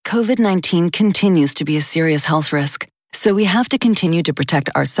COVID-19 continues to be a serious health risk, so we have to continue to protect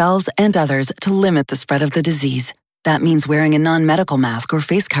ourselves and others to limit the spread of the disease. That means wearing a non-medical mask or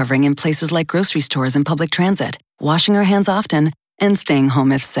face covering in places like grocery stores and public transit, washing our hands often, and staying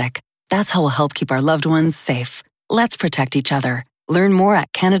home if sick. That's how we'll help keep our loved ones safe. Let's protect each other. Learn more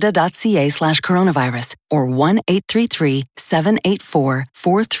at canada.ca/coronavirus or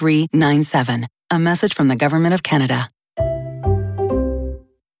 1-833-784-4397. A message from the Government of Canada.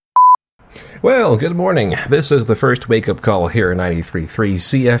 Well, good morning. This is the first wake-up call here at 93.3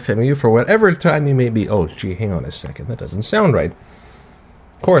 CFMU for whatever time you may be. Oh, gee, hang on a second. That doesn't sound right.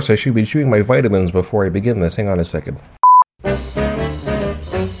 Of course, I should be chewing my vitamins before I begin this. Hang on a second.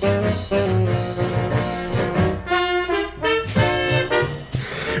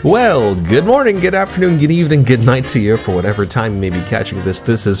 Well, good morning, good afternoon, good evening, good night to you for whatever time you may be catching this.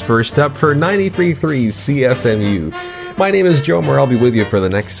 This is First Up for 93.3 CFMU. My name is Joe Moore. I'll be with you for the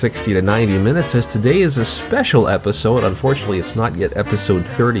next 60 to 90 minutes as today is a special episode. Unfortunately, it's not yet episode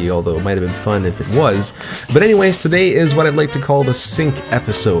 30, although it might have been fun if it was. But anyways, today is what I'd like to call the sync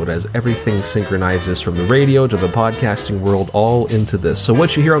episode, as everything synchronizes from the radio to the podcasting world all into this. So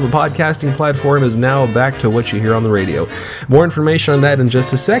what you hear on the podcasting platform is now back to what you hear on the radio. More information on that in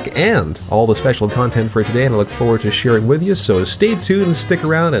just a sec, and all the special content for today, and I look forward to sharing with you. So stay tuned and stick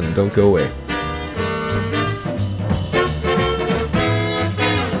around and don't go away.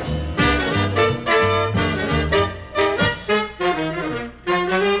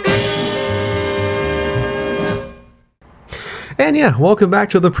 And yeah, welcome back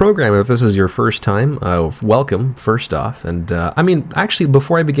to the program. If this is your first time, welcome, first off. And actually,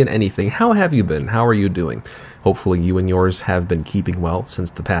 before I begin anything, how have you been? How are you doing? Hopefully you and yours have been keeping well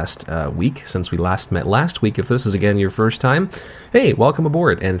since the past week, since we last met last week. If this is, again, your first time, hey, welcome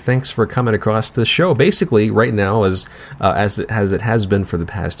aboard, and thanks for coming across this show. Basically, right now, as it has been for the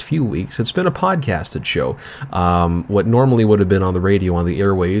past few weeks, it's been a podcasted show. What normally would have been on the radio, on the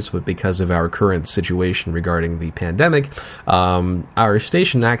airwaves, but because of our current situation regarding the pandemic, our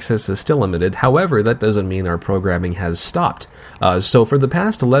station access is still limited. However, that doesn't mean our programming has stopped. So for the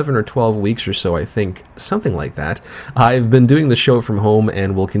past 11 or 12 weeks or so, I think, something like that, I've been doing the show from home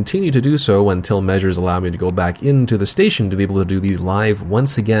and will continue to do so until measures allow me to go back into the station to be able to do these live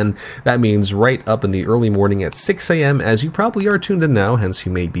once again. That means right up in the early morning at 6 a.m., as you probably are tuned in now, hence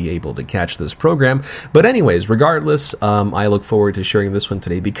you may be able to catch this program. But anyways, regardless, I look forward to sharing this one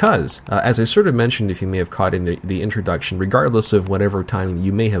today because, as I sort of mentioned, if you may have caught in the introduction, regardless of whatever time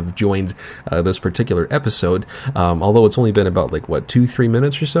you may have joined this particular episode, although it's only been about 2-3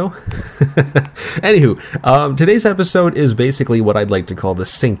 minutes or so. Anywho, today's episode is basically what I'd like to call the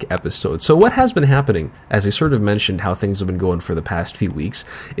sync episode. So what has been happening, as I sort of mentioned how things have been going for the past few weeks,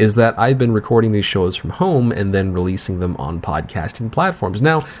 is that I've been recording these shows from home and then releasing them on podcasting platforms.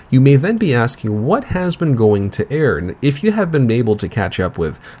 Now, you may then be asking what has been going to air. And if you have been able to catch up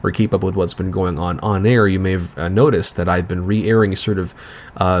with or keep up with what's been going on air, you may have noticed that I've been re-airing sort of,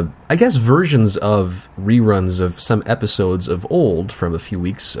 versions of reruns of some episodes of old from a few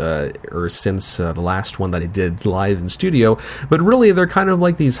weeks or since the last one that I did live in studio, but really they're kind of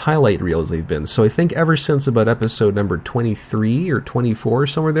like these highlight reels they've been. So I think ever since about episode number 23 or 24,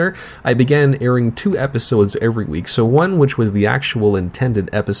 somewhere there, I began airing 2 episodes every week. So one which was the actual intended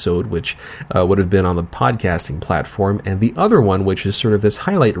episode, which would have been on the podcasting platform, and the other one which is sort of this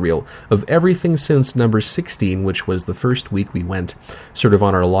highlight reel of everything since number 16, which was the first week we went sort of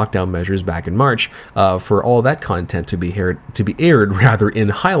on our lockdown measures back in March, for all that content to be aired in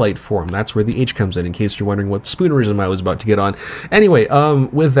highlight form. That's where the H comes in case you're wondering what spoonerism I was about to get on. Anyway,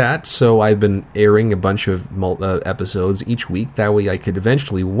 with that, so I've been airing a bunch of episodes each week. That way I could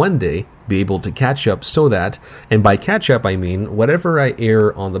eventually one day be able to catch up so that, and by catch up I mean whatever I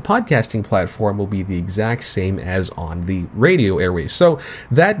air on the podcasting platform will be the exact same as on the radio airwaves. So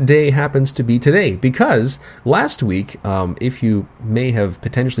that day happens to be today, because last week, if you may have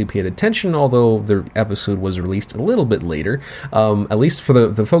potentially paid attention, although the episode was released a little bit later, at least for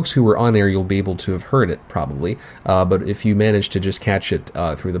the folks who were on air, you'll be able to have heard it probably, but if you managed to just catch it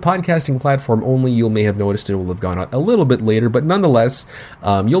through the podcasting platform only, you may have noticed it will have gone out a little bit later, but nonetheless,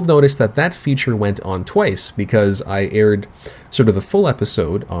 you'll notice that feature went on twice, because I aired sort of the full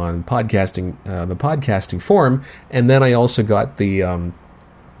episode on podcasting, the podcasting forum, and then I also got the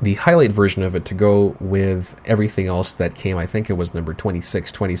highlight version of it to go with everything else that came. I think it was number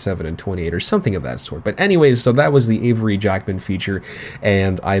 26, 27, and 28 or something of that sort. But anyways, so that was the Avery Jackman feature,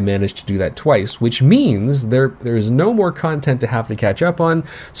 and I managed to do that twice, which means there's no more content to have to catch up on.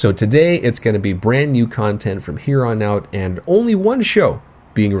 So today it's going to be brand new content from here on out, and only one show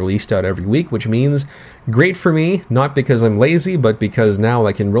being released out every week, which means great for me, not because I'm lazy, but because now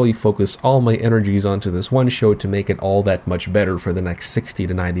I can really focus all my energies onto this one show to make it all that much better for the next 60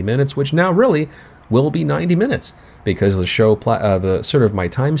 to 90 minutes, which now really will be 90 minutes. Because the show, the sort of my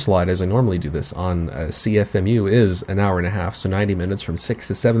time slot as I normally do this on CFMU is an hour and a half, so 90 minutes from 6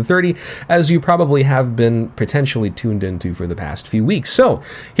 to 7:30, as you probably have been potentially tuned into for the past few weeks. So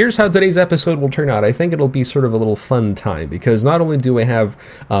here's how today's episode will turn out. I think it'll be sort of a little fun time, because not only do I have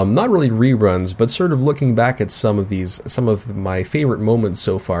not really reruns, but sort of looking back at some of my favorite moments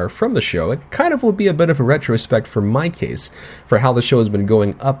so far from the show. It kind of will be a bit of a retrospect for my case, for how the show has been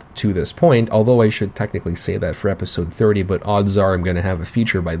going up to this point, although I should technically say that for episode 30, but odds are I'm going to have a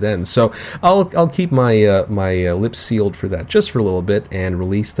feature by then. So I'll keep my lips sealed for that just for a little bit and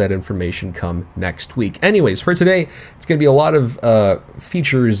release that information come next week. Anyways, for today, it's going to be a lot of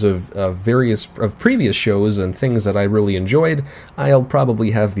features of previous shows and things that I really enjoyed. I'll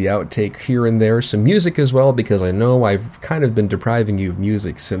probably have the outtake here and there, some music as well, because I know I've kind of been depriving you of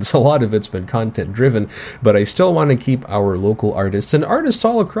music since a lot of it's been content driven, but I still want to keep our local artists and artists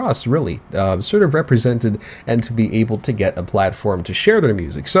all across really sort of represented and to be able to get a platform to share their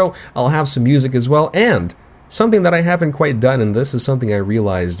music. So I'll have some music as well, and something that I haven't quite done, and this is something I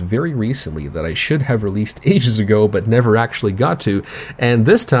realized very recently that I should have released ages ago but never actually got to, and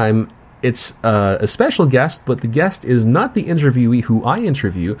this time it's a special guest, but the guest is not the interviewee who I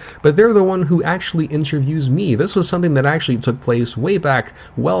interview, but they're the one who actually interviews me. This was something that actually took place way back,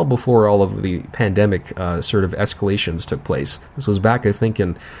 well before all of the pandemic sort of escalations took place. This was back, I think,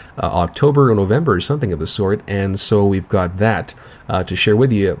 in October or November or something of the sort, and so we've got that to share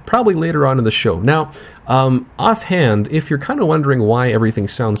with you probably later on in the show. Now, offhand, if you're kind of wondering why everything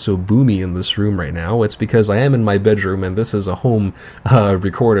sounds so boomy in this room right now, it's because I am in my bedroom and this is a home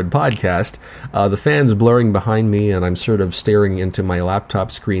recorded podcast. The fan's blaring behind me and I'm sort of staring into my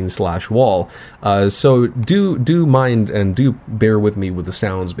laptop screen /wall. So do mind and do bear with me with the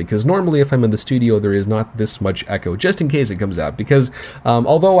sounds, because normally if I'm in the studio there is not this much echo, just in case it comes out, because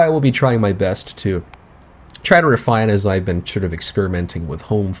although I will be trying my best to try to refine as I've been sort of experimenting with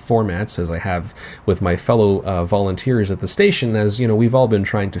home formats, as I have with my fellow volunteers at the station, as you know, we've all been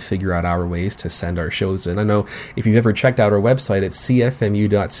trying to figure out our ways to send our shows in. I know if you've ever checked out our website, it's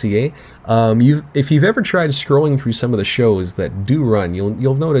cfmu.ca. If you've ever tried scrolling through some of the shows that do run,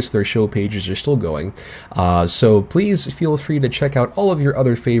 you'll notice their show pages are still going. So please feel free to check out all of your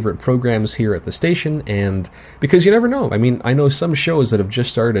other favorite programs here at the station, and because you never know. I mean, I know some shows that have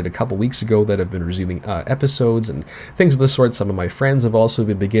just started a couple weeks ago that have been resuming episodes and things of the sort. Some of my friends have also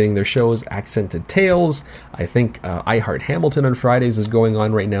been beginning their shows. Accented Tales, I think I Heart Hamilton on Fridays is going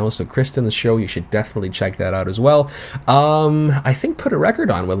on right now, so Kristen's show, you should definitely check that out as well. I think Put a Record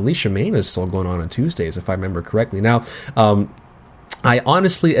On with Alicia Main is still going on Tuesdays, if I remember correctly. Now, I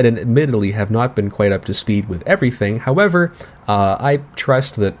honestly and admittedly have not been quite up to speed with everything. However, I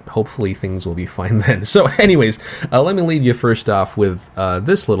trust that hopefully things will be fine then. So anyways, let me leave you first off with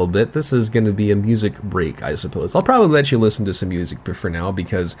this little bit. This is going to be a music break, I suppose. I'll probably let you listen to some music for now,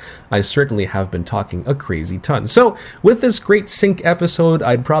 because I certainly have been talking a crazy ton. So with this great sync episode,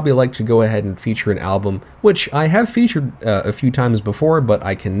 I'd probably like to go ahead and feature an album, which I have featured a few times before, but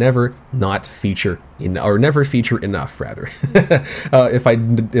I can never not feature never feature enough, rather. If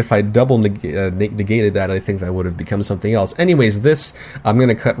I double negated that, I think that would have become something else. Anyways, this, I'm going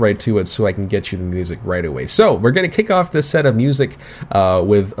to cut right to it so I can get you the music right away. So, we're going to kick off this set of music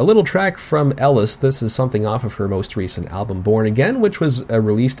with a little track from Ellis. This is something off of her most recent album, Born Again, which was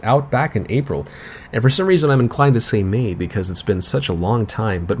released out back in April. And for some reason, I'm inclined to say May, because it's been such a long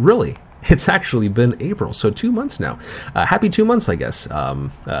time, but really, it's actually been April, so 2 months now. Happy 2 months, I guess,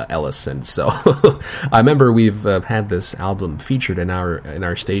 Ellis. And so I remember we've had this album featured in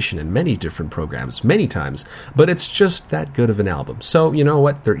our station in many different programs, many times, but it's just that good of an album. So you know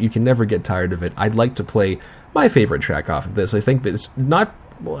what? You can never get tired of it. I'd like to play my favorite track off of this. I think it's not...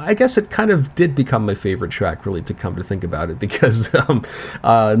 Well, I guess it kind of did become my favorite track, really, to come to think about it, because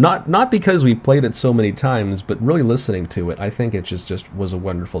not because we played it so many times, but really listening to it, I think it just was a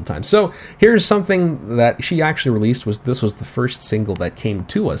wonderful time. So here's something that she actually released. This was the first single that came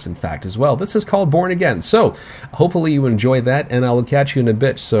to us, in fact, as well. This is called Born Again. So hopefully you enjoy that, and I'll catch you in a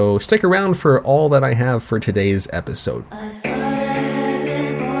bit. So stick around for all that I have for today's episode.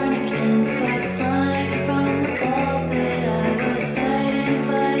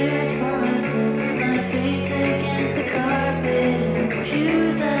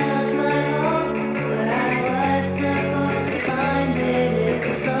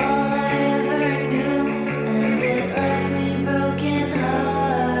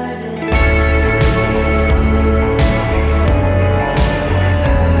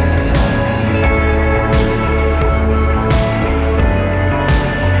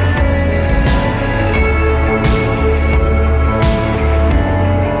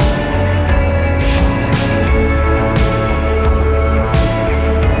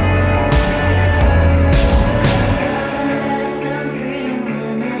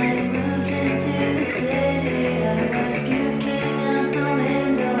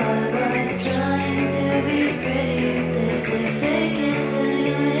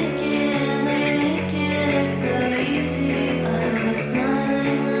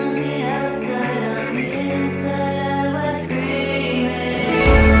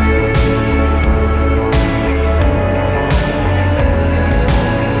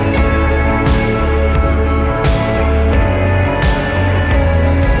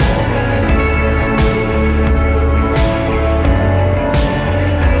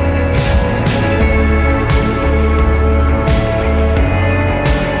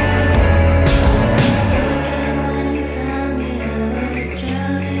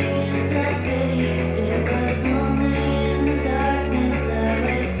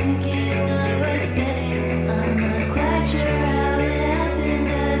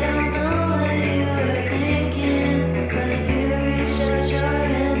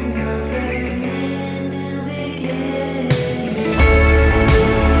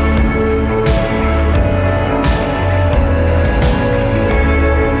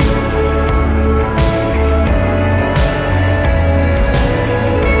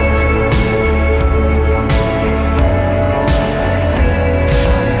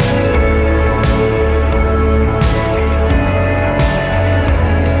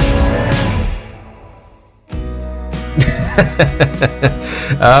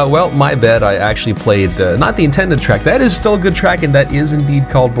 Well, my bad. I actually played not the intended track. That is still a good track, and that is indeed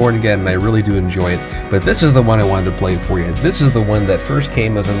called Born Again, and I really do enjoy it. But this is the one I wanted to play for you. This is the one that first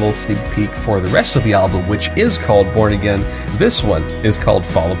came as a little sneak peek for the rest of the album, which is called Born Again. This one is called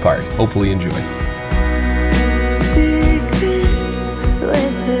Fall Apart. Hopefully you enjoy.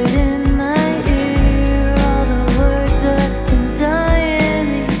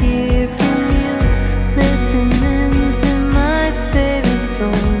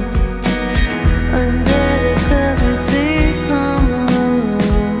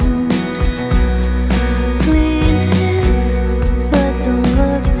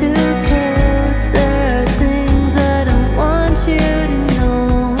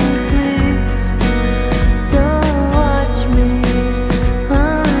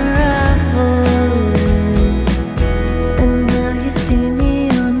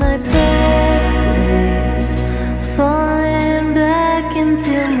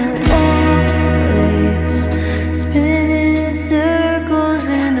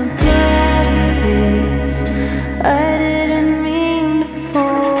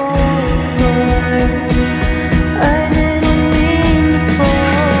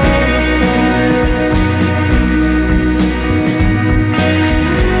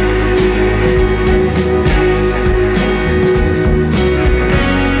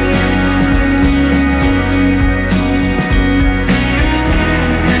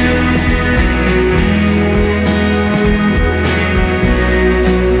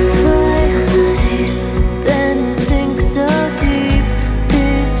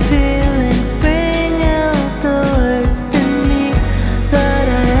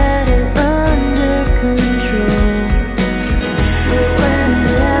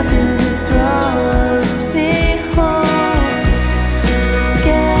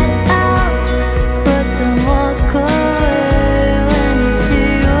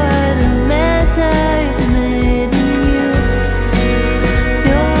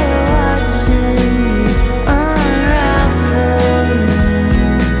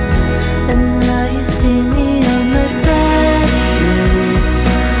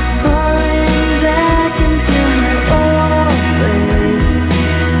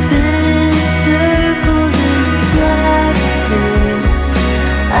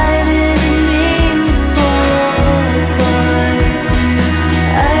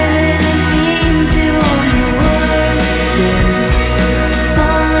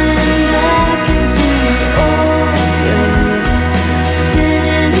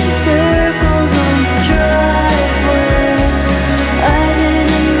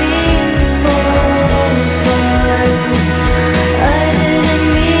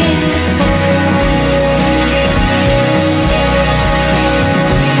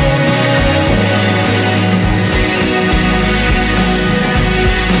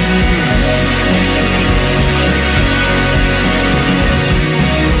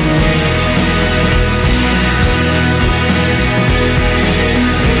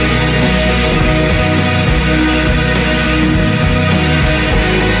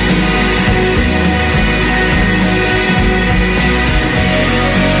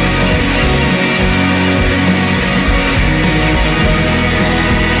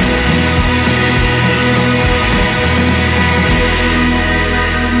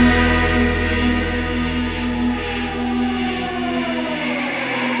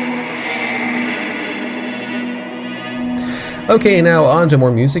 Okay, now on to more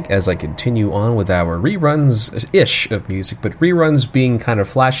music as I continue on with our reruns-ish of music, but reruns being kind of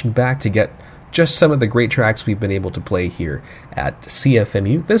flashing back to get just some of the great tracks we've been able to play here at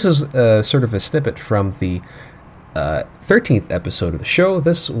CFMU. This is sort of a snippet from the 13th episode of the show.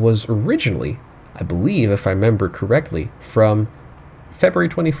 This was originally, I believe, if I remember correctly, from February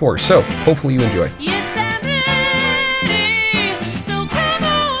 24th, so hopefully you enjoy. Yes, I'm ready, so come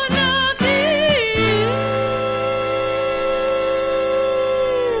on up here.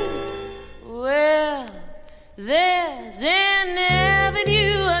 Well, there's an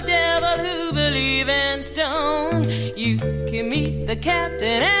avenue of devil who believe in stone. You can meet the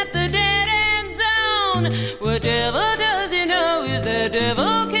captain at the dead-end zone. What devil doesn't know is the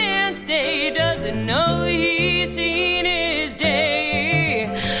devil can't stay. Doesn't know he's seen his day.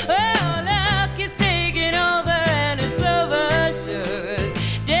 Oh, luck is taking over and his clover shows.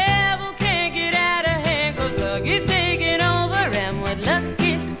 Devil can't get out of hand 'cause luck is taking over, and what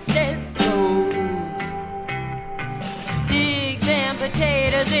lucky says goes. Dig them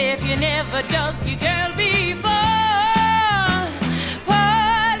potatoes if you never dug your girl before.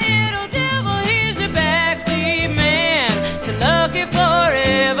 Poor little devil, he's a backseat man to lucky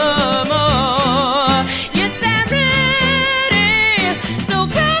forevermore. Yes, I'm ready.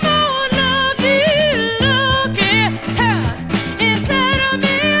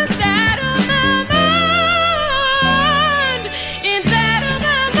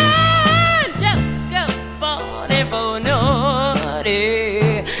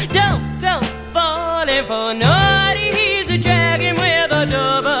 for naughty. He's a dragon with a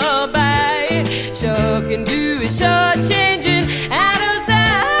double bite. Sure can do it, sure changing out of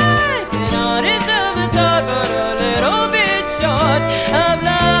sight. An artist of the sort, but a little bit short of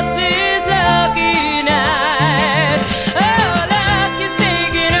love this lucky night. Oh, luck is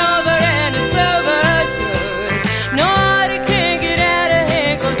taking over and it's clover shows. Naughty can't get out of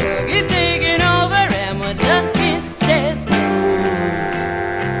hand 'cause luck is taking over and what lucky says goes.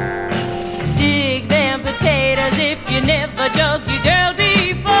 Dig them potatoes if you never dug your girl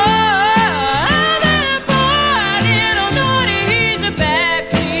before. That poor little naughty, he's a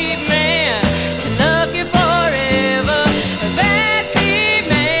backseat man to lucky forever. A backseat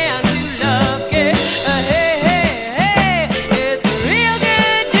man to lucky. Hey, hey, hey, it's a real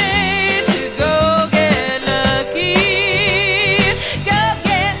good day to go get lucky. Go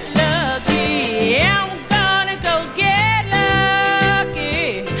get lucky. I'm gonna go get lucky.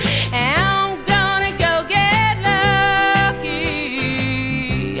 I'm gonna go get lucky.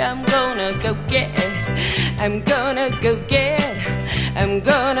 I'm gonna go get, I'm gonna go get, I'm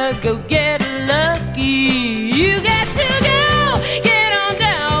gonna go get lucky. You got to go, get on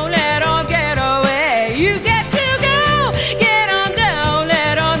down, let on get away. You got to go, get on down,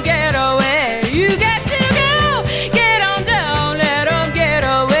 let on get away. You got to go, get on down, let on get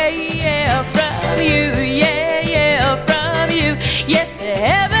away. Yeah, from you, yeah, yeah, from you. Yes,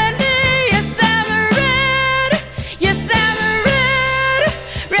 heavenly, yes, I'm ready. Yes, I'm ready,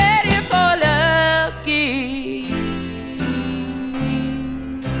 ready for lucky.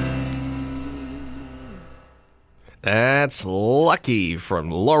 That's Lucky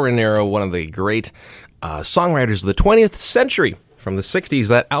from Laura Nyro, one of the great songwriters of the 20th century. From the 60s,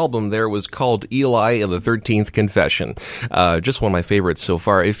 that album there was called Eli and the 13th Confession. Just one of my favorites so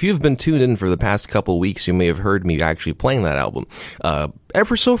far. If you've been tuned in for the past couple weeks, you may have heard me actually playing that album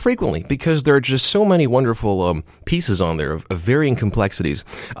ever so frequently because there are just so many wonderful pieces on there of varying complexities.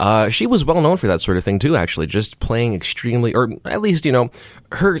 She was well known for that sort of thing too, actually, just playing extremely, or at least, you know,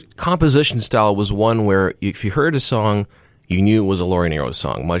 her composition style was one where if you heard a song, you knew it was a Laura Nyro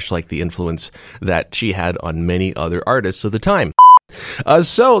song, much like the influence that she had on many other artists of the time.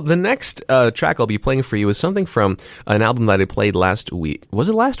 So the next track I'll be playing for you is something from an album that I played last week. Was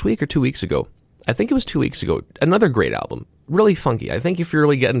it last week or 2 weeks ago? I think it was 2 weeks ago. Another great album. Really funky. I think if you're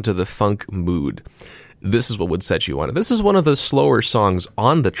really getting to the funk mood, this is what would set you on it. This is one of the slower songs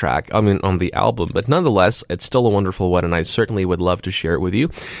on the track, on the album, but nonetheless, it's still a wonderful one, and I certainly would love to share it with you.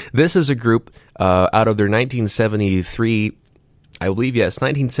 This is a group out of their 1973, I believe, yes,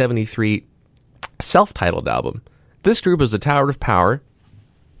 1973 self-titled album. This group is the Tower of Power,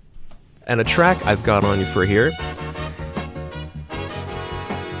 and a track I've got on you for here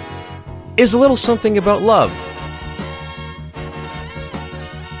is a little something about love.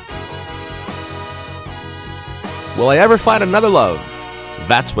 Will I ever find another love?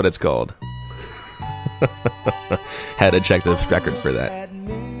 That's what it's called. Had to check the record for that.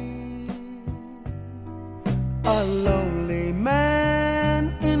 A lonely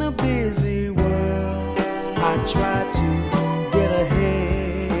man in a busy world. I try to get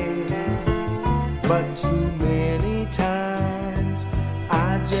ahead, but too many times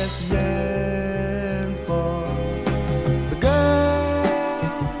I just yearn for the girl,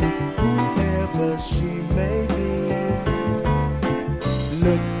 whoever she may be.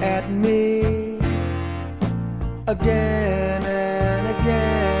 Look at me again and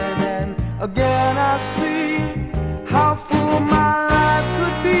again and again. I see how full my life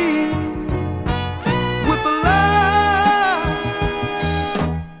could be with the love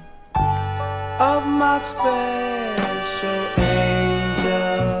of my special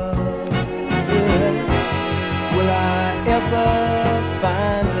angel. Yeah. Will I ever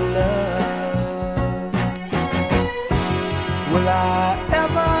find the love? Will I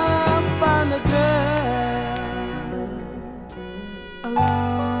ever find a girl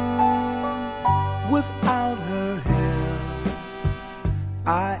alone without her hair?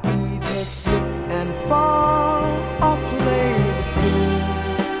 I either slip and fall or play the fool,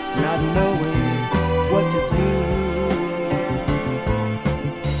 not knowing what to do.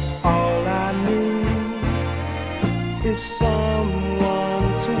 All I need is someone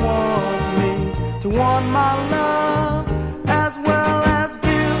to want me, to want my love, as well as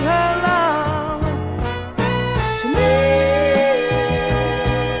give her love to me.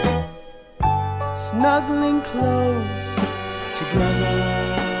 Snuggling close together.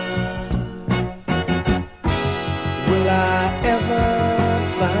 Will I ever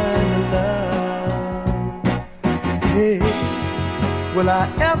find a love? Hey, will I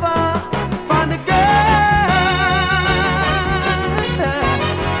ever find a girl?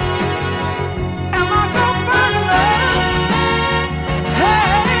 Am I gonna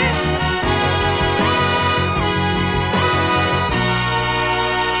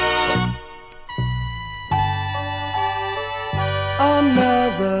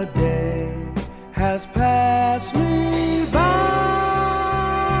Another day has passed me by.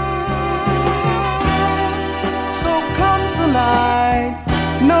 So comes the night,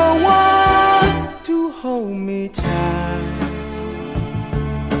 no one to hold me tight.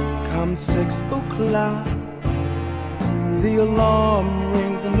 Come 6 o'clock, the alarm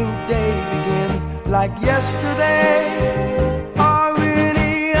rings, a new day begins like yesterday or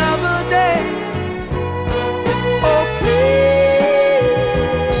any other day. Oh, please,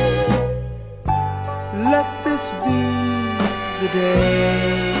 let this be the day.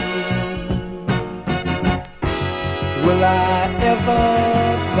 Will I ever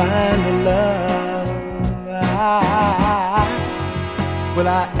find a love? Will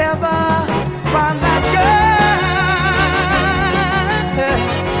I ever find that girl?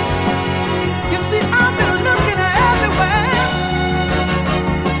 You see, I've been looking everywhere,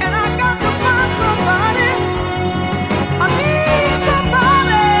 and I got to find somebody. I need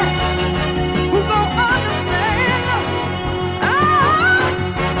somebody who gon' understand.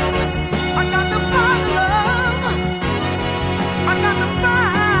 I got to find love. I got to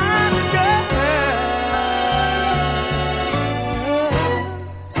find a girl.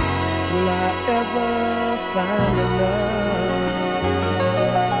 Will I ever find a love?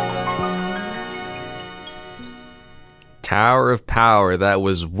 Tower of Power. That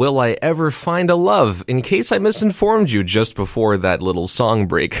was Will I Ever Find a Love? In case I misinformed you just before that little song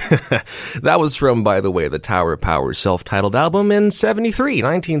break. That was from, by the way, the Tower of Power self-titled album in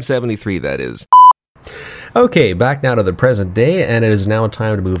 1973, that is. Okay, back now to the present day, and it is now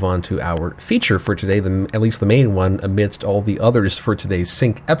time to move on to our feature for today, at least the main one amidst all the others for today's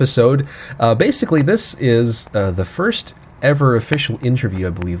Sync episode. Basically, this is the first ever official interview, I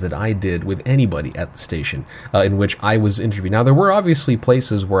believe, that I did with anybody at the station, in which I was interviewed. Now, there were obviously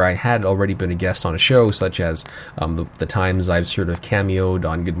places where I had already been a guest on a show, such as the times I've sort of cameoed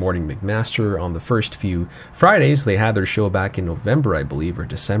on Good Morning McMaster on the first few Fridays. They had their show back in November, I believe, or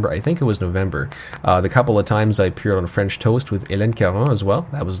December. I think it was November. The couple of times I appeared on French Toast with Hélène Caron as well.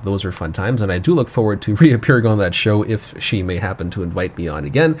 Those are fun times, and I do look forward to reappearing on that show if she may happen to invite me on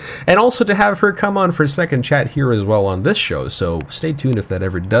again, and also to have her come on for a second chat here as well on this show. So stay tuned if that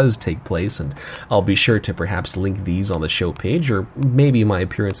ever does take place, and I'll be sure to perhaps link these on the show page, or maybe my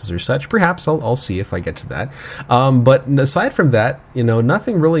appearances or such. Perhaps I'll see if I get to that. But aside from that,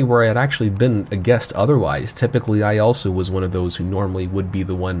 nothing really where I had actually been a guest otherwise. Typically, I also was one of those who normally would be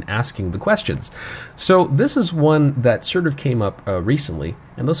the one asking the questions. So this is one that sort of came up recently,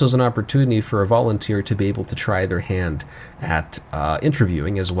 and this was an opportunity for a volunteer to be able to try their hand at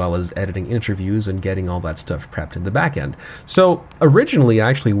interviewing, as well as editing interviews and getting all that stuff prepped in the back end. So originally,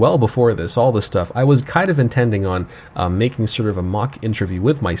 actually, well before this, all this stuff, I was kind of intending on making sort of a mock interview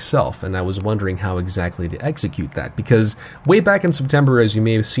with myself, and I was wondering how exactly to execute that, because way back in September, as you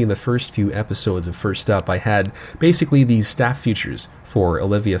may have seen the first few episodes of First Up, I had basically these staff features for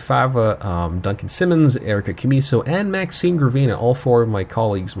Olivia Fava, Duncan Simmons, Erica Camiso, and Maxine Gravina, all four of my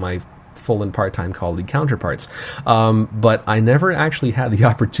colleagues, my full and part-time colleague counterparts. But I never actually had the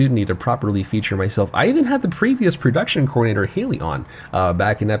opportunity to properly feature myself. I even had the previous production coordinator, Haley, on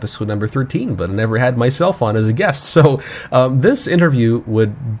back in episode number 13, but I never had myself on as a guest. So this interview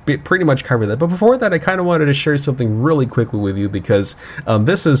would pretty much cover that. But before that, I kind of wanted to share something really quickly with you, because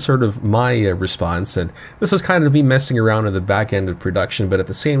this is sort of my response, and this was kind of me messing around in the back end of production, but at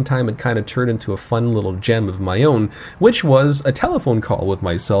the same time, it kind of turned into a fun little gem of my own, which was a telephone call with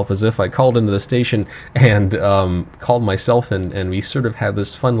myself, as if I called into the station and called myself, and we sort of had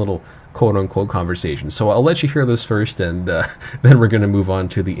this fun little quote-unquote conversation. So I'll let you hear this first, and then we're going to move on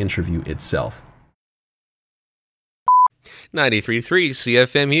to the interview itself. 93.3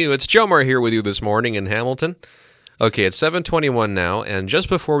 CFMU. It's Jomar here with you this morning in Hamilton. Okay, it's 7:21 now, and just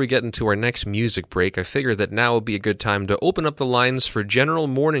before we get into our next music break, I figured that now would be a good time to open up the lines for general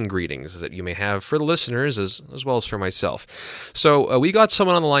morning greetings that you may have for the listeners as well as for myself. So we got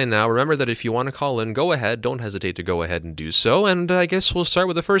someone on the line now. Remember that if you want to call in, go ahead. Don't hesitate to go ahead and do so, and I guess we'll start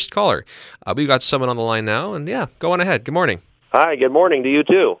with the first caller. We got someone on the line now, and yeah, go on ahead. Good morning. Hi, good morning to you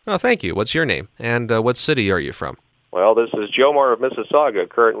too. Oh, thank you. What's your name, and what city are you from? Well, this is Jomar of Mississauga,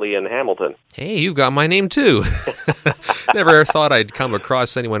 currently in Hamilton. Hey, you've got my name too. Never thought I'd come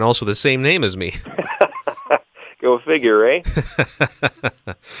across anyone else with the same name as me. Go figure, eh?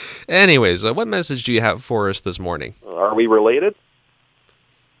 Anyways, what message do you have for us this morning? Are we related?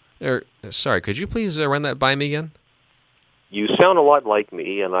 Sorry, could you please run that by me again? You sound a lot like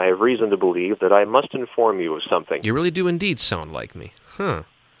me, and I have reason to believe that I must inform you of something. You really do indeed sound like me. Huh.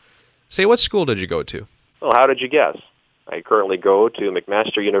 Say, what school did you go to? Well, how did you guess? I currently go to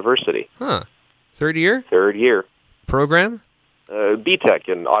McMaster University. Huh. Third year? Third year. Program? BTech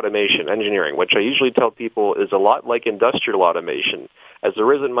in automation engineering, which I usually tell people is a lot like industrial automation, as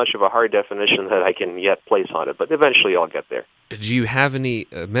there isn't much of a hard definition that I can yet place on it, but eventually I'll get there. Do you have any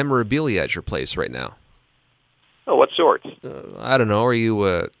memorabilia at your place right now? Oh, what sorts? I don't know. Are you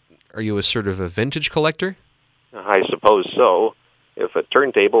a sort of a vintage collector? I suppose so. If a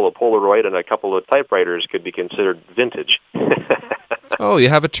turntable, a Polaroid, and a couple of typewriters could be considered vintage. Oh, you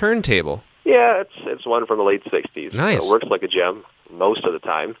have a turntable. Yeah, it's one from the late 60s. Nice. It works like a gem most of the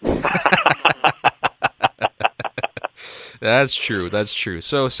time. That's true.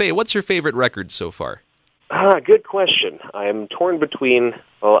 So, say, what's your favorite record so far? Good question. I'm torn between,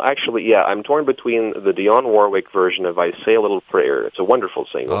 I'm torn between the Dionne Warwick version of I Say a Little Prayer. It's a wonderful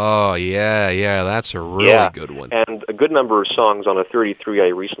single. Oh, yeah, that's a really good one. And a good number of songs on a 33 I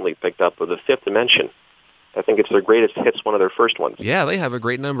recently picked up with The Fifth Dimension. I think it's their greatest hits, one of their first ones. Yeah, they have a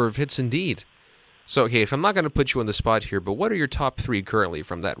great number of hits indeed. So, okay, if I'm not going to put you on the spot here, but what are your top 3 currently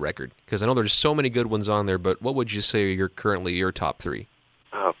from that record? Because I know there's so many good ones on there, but what would you say are currently your top 3?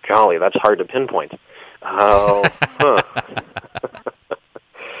 Oh, golly, that's hard to pinpoint.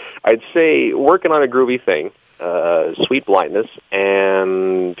 I'd say Working on a Groovy Thing, Sweet Blindness,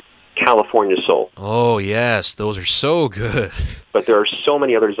 and California Soul. Oh, yes, those are so good. But there are so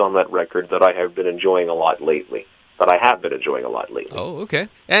many others on that record that I have been enjoying a lot lately. Oh, okay.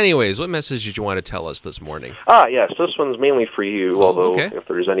 Anyways, what message did you want to tell us this morning? Yes, this one's mainly for you, although if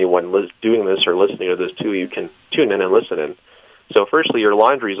there's anyone doing this or listening to this too, you can tune in and listen in. So firstly, your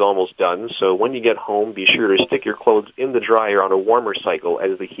laundry's almost done, so when you get home, be sure to stick your clothes in the dryer on a warmer cycle,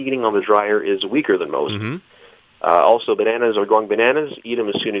 as the heating on the dryer is weaker than most. Mm-hmm. Also, bananas are going bananas. Eat them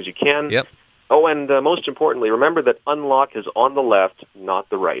as soon as you can. Yep. Oh, and most importantly, remember that unlock is on the left, not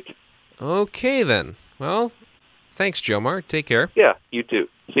the right. Okay, then. Well, thanks, Jomar. Take care. Yeah, you too.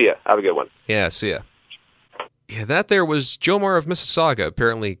 See ya. Have a good one. Yeah, see ya. Yeah, that there was Jomar of Mississauga,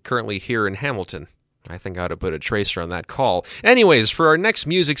 apparently currently here in Hamilton. I think I ought to put a tracer on that call. Anyways, for our next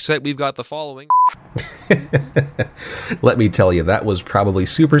music set, we've got the following. Let me tell you, that was probably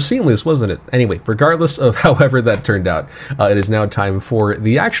super seamless, wasn't it? Anyway, regardless of however that turned out, it is now time for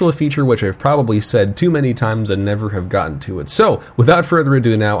the actual feature, which I've probably said too many times and never have gotten to it. So, without further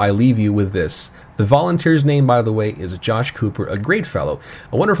ado now, I leave you with this. The volunteer's name, by the way, is Josh Cooper, a great fellow,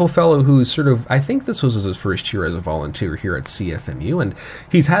 a wonderful fellow who's I think this was his first year as a volunteer here at CFMU, and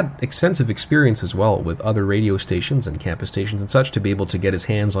he's had extensive experience as well with other radio stations and campus stations and such to be able to get his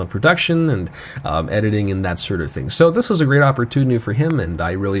hands on production and editing and that sort of thing. So this was a great opportunity for him, and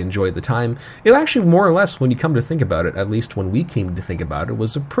I really enjoyed the time. It actually, more or less, when you come to think about it, at least when we came to think about it,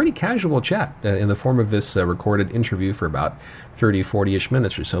 was a pretty casual chat in the form of this recorded interview for about 30, 40-ish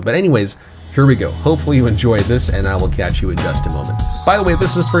minutes or so. But anyways, here we go. Hopefully you enjoyed this, and I will catch you in just a moment. By the way,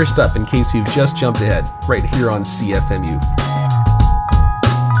 this is First Up, in case you've just jumped ahead, right here on CFMU.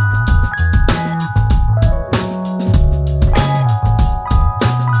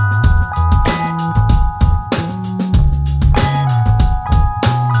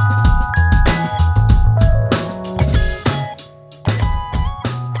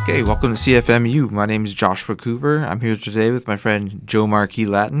 Okay, welcome to CFMU. My name is Joshua Cooper. I'm here today with my friend Jomar Key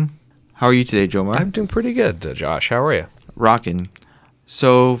Latin. How are you today, Jomar? I'm doing pretty good, Josh. How are you? Rockin'.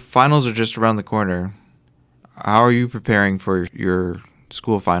 So, finals are just around the corner. How are you preparing for your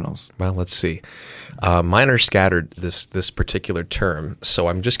school finals? Well, let's see. Mine are scattered this particular term, so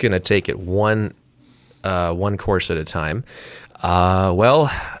I'm just going to take it one course at a time.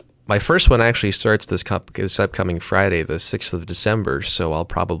 My first one actually starts this upcoming Friday, the 6th of December, so I'll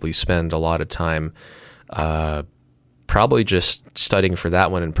probably spend a lot of time probably just studying for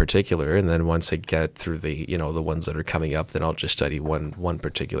that one in particular, and then once I get through the ones that are coming up, then I'll just study one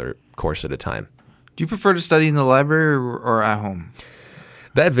particular course at a time. Do you prefer to study in the library or at home?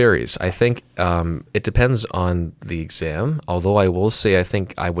 That varies. I think it depends on the exam, although I will say I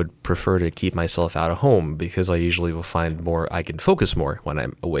think I would prefer to keep myself out of home because I usually will find I can focus more when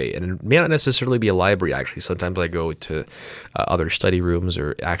I'm away. And it may not necessarily be a library, actually. Sometimes I go to other study rooms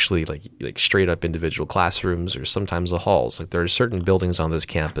or actually like straight up individual classrooms or sometimes the halls. Like there are certain buildings on this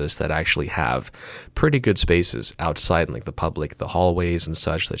campus that actually have pretty good spaces outside in like the public, the hallways and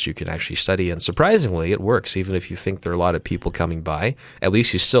such that you can actually study. And surprisingly, it works. Even if you think there are a lot of people coming by, at least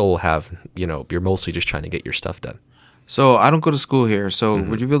you still have, you're mostly just trying to get your stuff done. So I don't go to school here. So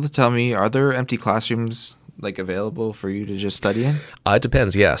would you be able to tell me, are there empty classrooms available for you to just study in? It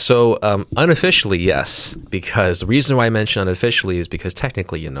depends, yeah. So unofficially, yes, because the reason why I mention unofficially is because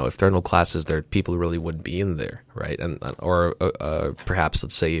technically, if there are no classes there, people really wouldn't be in there, right? Or perhaps,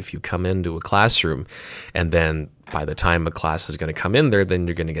 let's say, if you come into a classroom and then by the time a class is going to come in there, then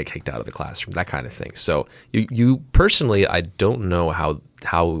you're going to get kicked out of the classroom, that kind of thing. So you personally, I don't know how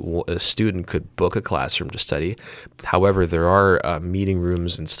a student could book a classroom to study. However, there are meeting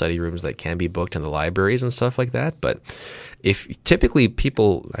rooms and study rooms that can be booked in the libraries and stuff like that. But if typically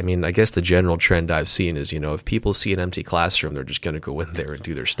people, I mean, I guess the general trend I've seen is, if people see an empty classroom, they're just going to go in there and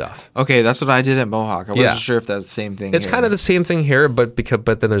do their stuff. Okay, that's what I did at Mohawk. I wasn't sure if that's the same thing. It's kind of the same thing here, but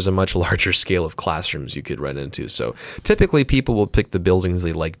then there's a much larger scale of classrooms you could run into. So typically people will pick the buildings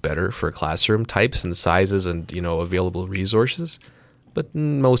they like better for classroom types and sizes and, available resources. But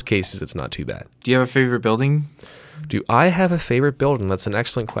in most cases, it's not too bad. Do you have a favorite building? Do I have a favorite building? That's an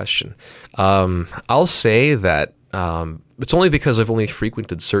excellent question. I'll say that it's only because I've only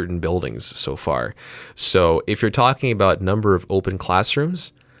frequented certain buildings so far. So if you're talking about number of open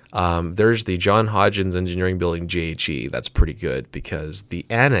classrooms, there's the John Hodgins Engineering Building, JHE. That's pretty good because the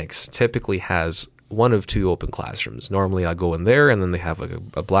annex typically has one of two open classrooms. Normally I'll go in there and then they have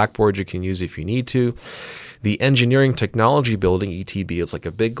a blackboard you can use if you need to. The Engineering Technology Building, ETB, it's like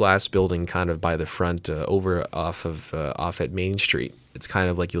a big glass building kind of by the front off at Main Street. It's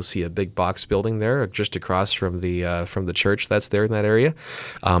kind of like you'll see a big box building there just across from the church that's there in that area.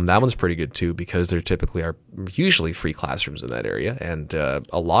 That one's pretty good too because there typically are usually free classrooms in that area and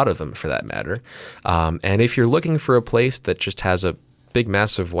a lot of them for that matter. And if you're looking for a place that just has a big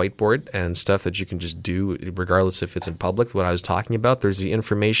massive whiteboard and stuff that you can just do regardless if it's in public, what I was talking about, there's the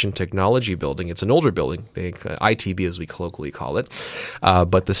Information Technology Building. It's an older building, ITB as we colloquially call it,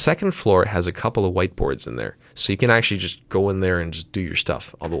 but the second floor has a couple of whiteboards in there, so you can actually just go in there and just do your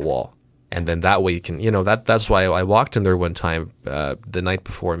stuff on the wall. And then that way you can, that's why I walked in there one time the night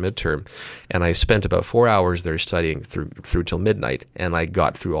before midterm, and I spent about 4 hours there studying through till midnight, and I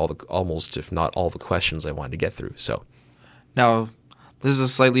got through almost, if not all the questions I wanted to get through. So now, this is a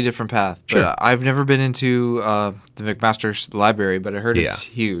slightly different path. Sure. But I've never been into the McMaster Library, but I heard it's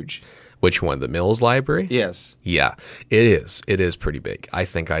huge. Which one? The Mills Library? Yes. Yeah, it is. It is pretty big. I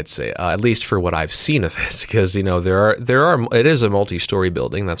think I'd say, at least for what I've seen of it, because it is a multi-story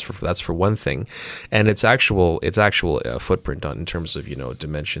building. That's for one thing, and its actual footprint in terms of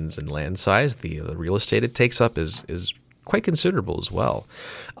dimensions and land size, the real estate it takes up is quite considerable as well.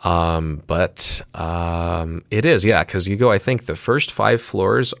 But it is, because you go, I think the first 5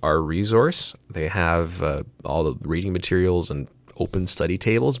 floors are resource. They have all the reading materials and open study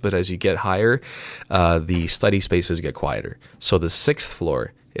tables, but as you get higher, the study spaces get quieter. So the 6th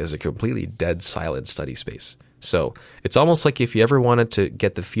floor is a completely dead silent study space. So it's almost like if you ever wanted to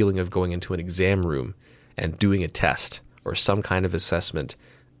get the feeling of going into an exam room and doing a test or some kind of assessment,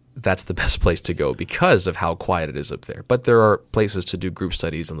 that's the best place to go because of how quiet it is up there. But there are places to do group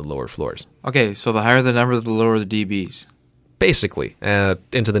studies on the lower floors. Okay, so the higher the number, the lower the dBs. Basically,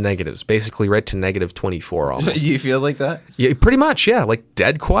 into the negatives. Basically, right to negative 24 almost. You feel like that? Yeah, pretty much. Yeah, like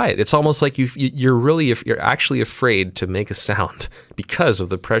dead quiet. It's almost like you're actually afraid to make a sound because of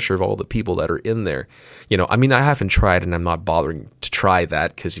the pressure of all the people that are in there. I mean, I haven't tried, and I'm not bothering to try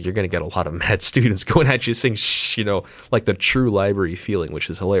that because you're going to get a lot of mad students going at you saying shh, like the true library feeling,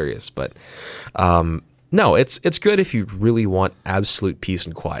 which is hilarious. But no, it's good if you really want absolute peace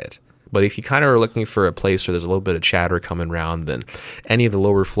and quiet. But if you kind of are looking for a place where there's a little bit of chatter coming around, then any of the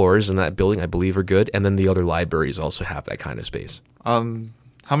lower floors in that building, I believe, are good. And then the other libraries also have that kind of space. How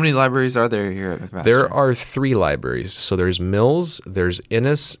many libraries are there here at McMaster? There are 3 libraries. So there's Mills, there's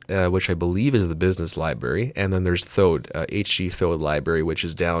Innes, which I believe is the business library, and then there's Thode, H.G. Thode Library, which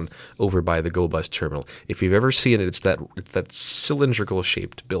is down over by the Go Bus terminal. If you've ever seen it, it's that cylindrical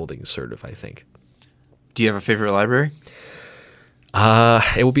shaped building, sort of, I think. Do you have a favorite library?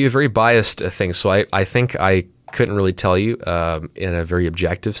 It will be a very biased thing. So I think I couldn't really tell you in a very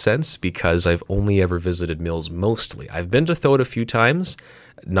objective sense because I've only ever visited Mills mostly. I've been to Thode a few times,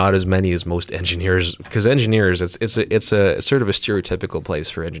 not as many as most engineers, because engineers, it's a sort of a stereotypical place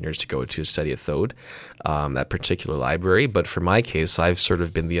for engineers to go to study at Thode, that particular library. But for my case, I've sort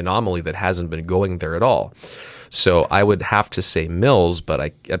of been the anomaly that hasn't been going there at all. So I would have to say Mills,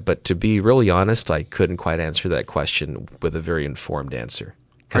 but to be really honest, I couldn't quite answer that question with a very informed answer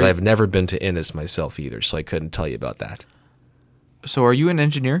because I've never been to Innes myself either, so I couldn't tell you about that. So are you an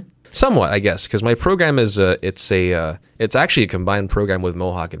engineer? Somewhat, I guess, because my program is it's actually a combined program with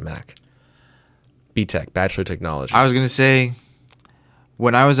Mohawk and Mac. BTech, Bachelor of Technology. I was going to say,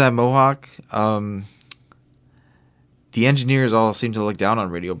 when I was at Mohawk, the engineers all seemed to look down on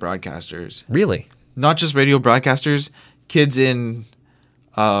radio broadcasters. Really? Not just radio broadcasters, kids in...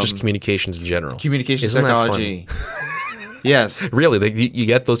 just communications in general. Communications technology. Yes. Really? You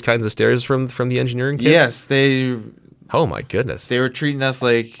get those kinds of stares from the engineering kids? Yes. Oh my goodness! They were treating us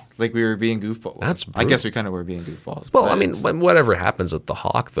like we were being goofballs. That's I guess we kind of were being goofballs. Well, I mean, whatever happens at the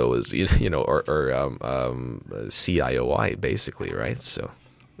Hawk, though, is or CIOI basically, right? So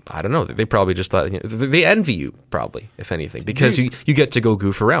I don't know. They probably just thought they envy you, probably, if anything, because you get to go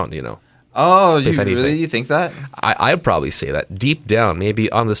goof around, Oh, you think that? I'd probably say that deep down,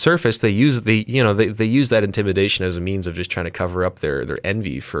 maybe on the surface, they use they use that intimidation as a means of just trying to cover up their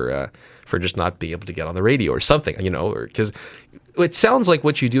envy for just not being able to get on the radio or something, or because it sounds like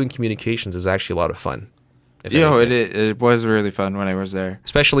what you do in communications is actually a lot of fun. It was really fun when I was there,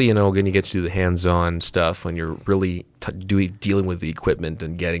 especially when you get to do the hands-on stuff when you're really dealing with the equipment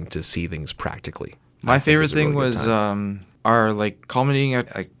and getting to see things practically. My favorite thing was our culminating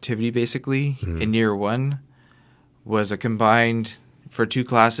activity basically in year one was a combined, for 2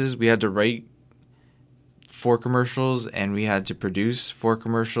 classes, we had to write 4 commercials and we had to produce 4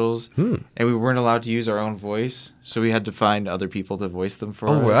 commercials, and we weren't allowed to use our own voice, so we had to find other people to voice them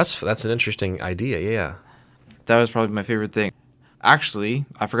for us. That's an interesting idea. Yeah, that was probably my favorite thing. Actually,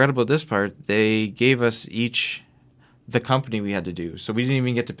 I forgot about this part. They gave us each the company we had to do, so we didn't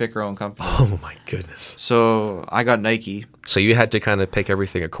even get to pick our own company. Oh my goodness! So I got Nike. So you had to kind of pick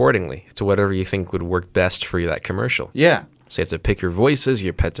everything accordingly to whatever you think would work best for that commercial. Yeah. So you had to pick your voices,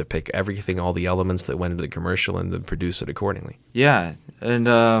 you had to pick everything, all the elements that went into the commercial, and then produce it accordingly. Yeah, and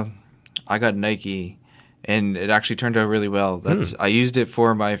I got Nike, and it actually turned out really well. I used it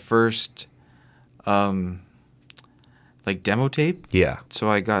for my first demo tape. Yeah. So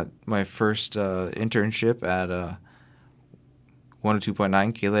I got my first internship at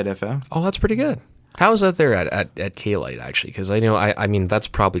 102.9 K-Light FM. Oh, that's pretty good. How is that there at K-Light, actually? Because I mean, that's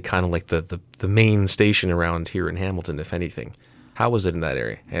probably kind of like the main station around here in Hamilton, if anything. How was it in that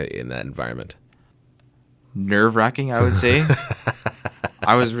area, in that environment? Nerve-wracking, I would say.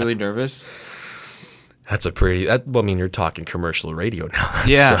 I was really nervous. That's you're talking commercial radio now.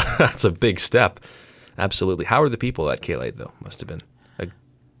 Yeah. That's a big step. Absolutely. How are the people at K-Light, though? Must have been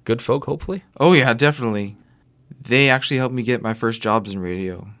good folk, hopefully? Oh, yeah, definitely. They actually helped me get my first jobs in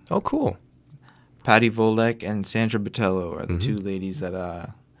radio. Oh, cool. Patty Volek and Sandra Botello are the 2 ladies that,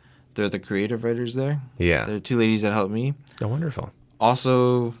 they're the creative writers there. Yeah. They're 2 ladies that helped me. Oh, wonderful.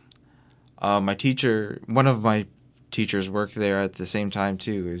 Also, my teacher, one of my teachers worked there at the same time,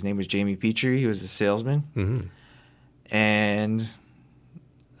 too. His name was Jamie Petrie. He was a salesman. Mm-hmm. And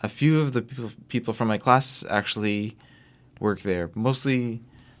a few of the people from my class actually worked there. Mostly,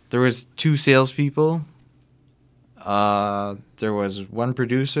 there was 2 salespeople. There was 1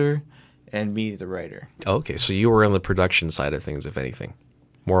 producer and me, the writer. Okay, so you were on the production side of things, if anything.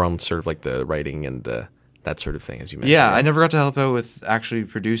 More on sort of like the writing and that sort of thing, as you mentioned. Yeah, I never got to help out with actually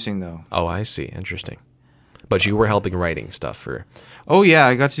producing, though. Oh, I see. Interesting. But you were helping writing stuff for... Oh, yeah,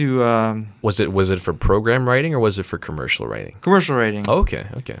 I got to... Was it for program writing or was it for commercial writing? Commercial writing. Oh, okay.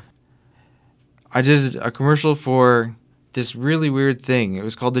 I did a commercial for this really weird thing. It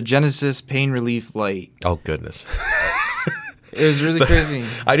was called the Genesis Pain Relief Light. Oh, goodness. It was really crazy.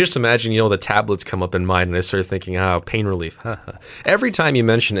 I just imagine, the tablets come up in mind, and I start thinking, pain relief. Every time you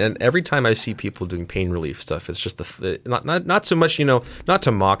mention it, and every time I see people doing pain relief stuff, it's just not so much, not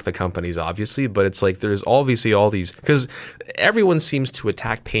to mock the companies, obviously, but it's like there's obviously all these, because everyone seems to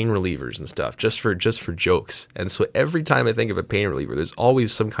attack pain relievers and stuff just for jokes. And so every time I think of a pain reliever, there's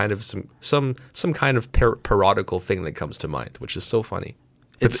always some kind of parodical thing that comes to mind, which is so funny.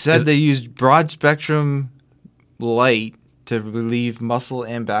 It said they used broad spectrum light to relieve muscle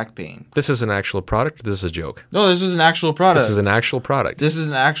and back pain. This is an actual product? Or this is a joke? No, this was an actual product. This is an actual product. This is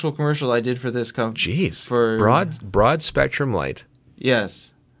an actual commercial I did for this company. Jeez. For broad spectrum light.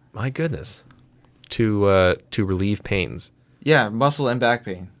 Yes. My goodness. To relieve pains. Yeah, muscle and back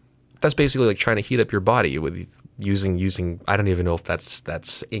pain. That's basically like trying to heat up your body with using I don't even know if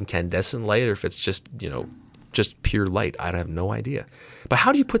that's incandescent light or if it's just pure light. I have no idea. But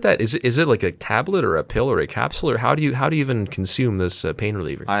how do you put that? Is it like a tablet or a pill or a capsule, or how do you even consume this pain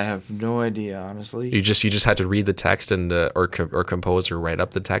reliever? I have no idea, honestly. You just had to read the text and or compose or write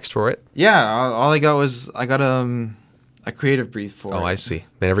up the text for it. Yeah, all I got was a creative brief for it. Oh, I see.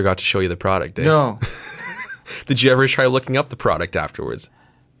 They never got to show you the product, eh? No. Did you ever try looking up the product afterwards?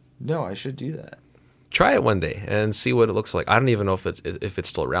 No, I should do that. Try it one day and see what it looks like. I don't even know if it's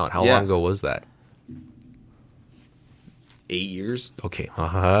still around. How long ago was that? 8 years. Okay.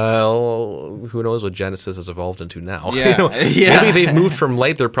 Who knows what Genesis has evolved into now? Yeah. Maybe they've moved from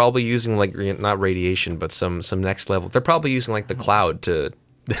light. They're probably using not radiation, but some next level. They're probably using the cloud to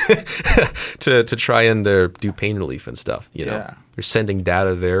to try and do pain relief and stuff. Yeah. They're sending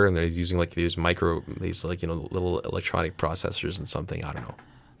data there, and they're using these little electronic processors and something. I don't know.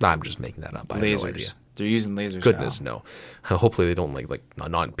 I'm just making that up. I have no idea. They're using lasers. Goodness, no. Hopefully they don't like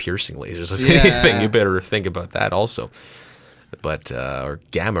non-piercing lasers. If Yeah. anything, you better think about that also. But or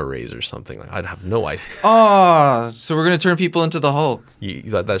gamma rays or something. I'd have no idea. Oh, so we're gonna turn people into the Hulk.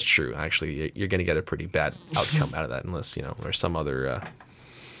 That's true. Actually, you're going to get a pretty bad outcome out of that, unless there's some other.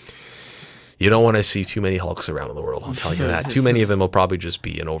 You don't want to see too many Hulks around in the world. I'll tell you that. Too many of them will probably just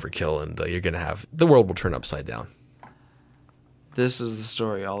be an overkill, and you're going to have the world will turn upside down. This is the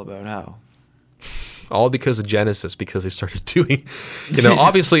story all about how. All because of Genesis, because they started doing,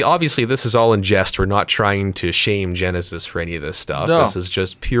 obviously this is all in jest. We're not trying to shame Genesis for any of this stuff. No. This is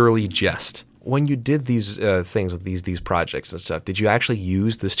just purely jest. When you did these things with these projects and stuff, did you actually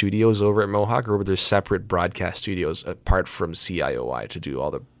use the studios over at Mohawk, or were there separate broadcast studios apart from CIOI to do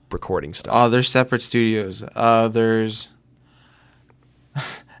all the recording stuff? Oh, there's separate studios. There's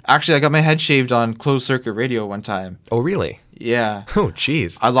actually, I got my head shaved on closed circuit radio one time. Oh, really? Yeah. Oh,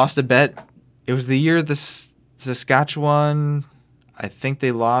 jeez. I lost a bet. It was the year the Saskatchewan, I think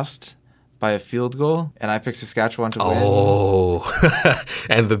they lost by a field goal, and I picked Saskatchewan to win. Oh,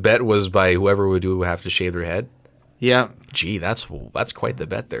 and the bet was by whoever would have to shave their head? Yeah. Gee, that's quite the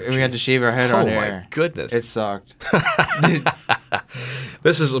bet there. And we had to shave our head on air. Oh, my goodness. It sucked.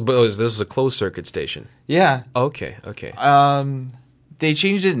 This is a closed circuit station. Yeah. Okay. They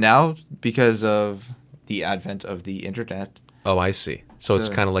changed it now because of the advent of the internet. Oh, I see. So it's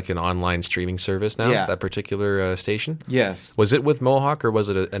kind of like an online streaming service now, Yeah. that particular station? Yes. Was it with Mohawk, or was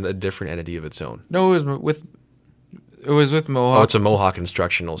it a different entity of its own? No, it was with Mohawk. Oh, it's a Mohawk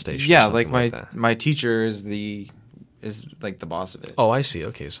instructional station. Yeah, or like something that. my teacher is like the boss of it. Oh, I see.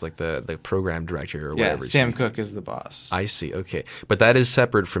 Okay, so like the program director or yeah, whatever. Sam Cook is the boss. I see. Okay, but that is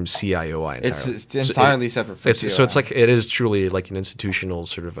separate from CIOI entirely. It's entirely separate from CIOI. So it's like it is truly like an institutional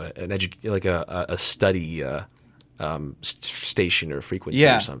sort of a study station or frequency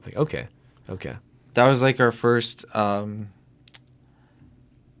or something. Okay. That was like our first,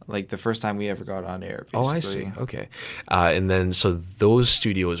 like the first time we ever got on air. Basically. Oh, I see. Okay, and then so those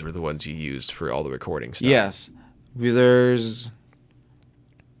studios were the ones you used for all the recording stuff. Yes, there's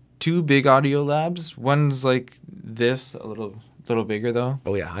 2 big audio labs. One's like this, a little bigger though.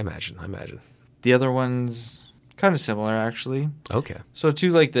 Oh yeah, I imagine. The other one's kind of similar actually. Okay. So 2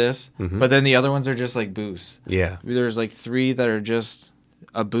 like this, but then the other ones are just like booths. Yeah. There's like 3 that are just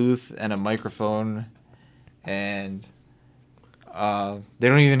a booth and a microphone, and they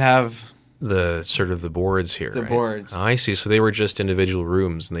don't even have The sort of the boards here. the right? boards. Oh, I see. So they were just individual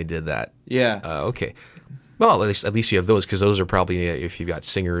rooms, and they did that. Yeah. Okay. Well, at least you have those, because those are probably if you've got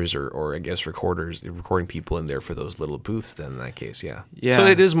singers or I guess recording people in there for those little booths. Then in that case, yeah. Yeah. So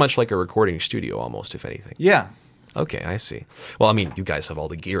it is much like a recording studio almost, if anything. Yeah. Okay, I see. Well, I mean, you guys have all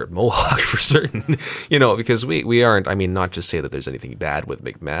the gear at Mohawk for certain, because we aren't, I mean, not to say that there's anything bad with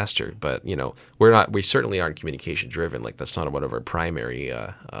McMaster, but, we certainly aren't communication driven. Like, that's not one of our primary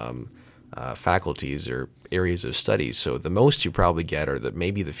faculties or areas of studies. So the most you probably get are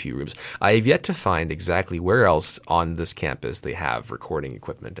maybe the few rooms. I have yet to find exactly where else on this campus they have recording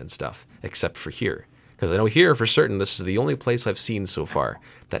equipment and stuff, except for here. Because I know here for certain this is the only place I've seen so far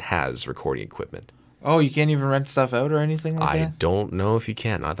that has recording equipment. Oh, you can't even rent stuff out or anything like that? I don't know if you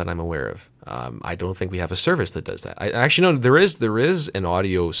can, not that I'm aware of. I don't think we have a service that does that. I actually know there is an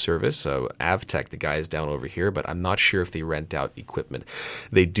audio service, Avtech, the guys down over here, but I'm not sure if they rent out equipment.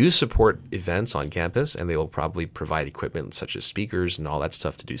 They do support events on campus, and they will probably provide equipment such as speakers and all that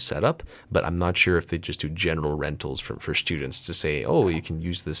stuff to do setup, but I'm not sure if they just do general rentals for students to say, oh, you can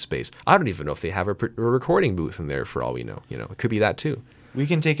use this space. I don't even know if they have a recording booth in there for all we know. It could be that too. We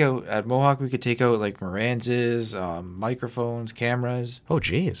can take out, at Mohawk, we could take out like Moranz's, microphones, cameras. Oh,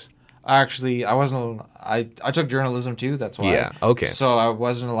 geez. Actually, I took journalism too, that's why. Yeah, okay. So I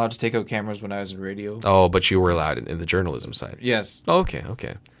wasn't allowed to take out cameras when I was in radio. Oh, but you were allowed in the journalism side. Yes. Oh,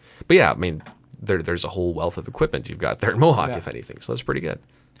 okay. But yeah, I mean, there's a whole wealth of equipment you've got there at Mohawk, if anything, so that's pretty good.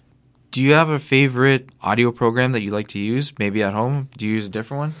 Do you have a favorite audio program that you like to use, maybe at home? Do you use a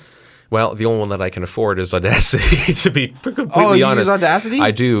different one? Well, the only one that I can afford is Audacity. To be completely you honest, use Audacity?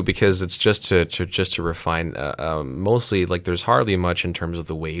 I do, because it's just to refine. Mostly, like, there's hardly much in terms of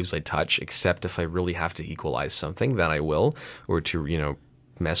the waves I touch, except if I really have to equalize something, then I will, or to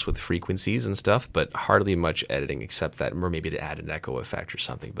mess with frequencies and stuff. But hardly much editing, except that, or maybe to add an echo effect or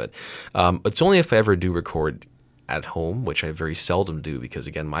something. But it's only if I ever do record at home, which I very seldom do, because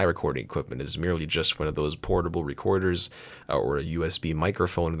again, my recording equipment is merely just one of those portable recorders or a USB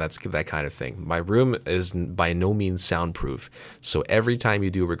microphone. That's that kind of thing. My room is by no means soundproof, so every time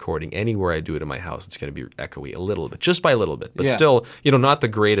you do a recording anywhere I do it in my house, it's going to be echoey a little bit, just by a little bit, but still, not the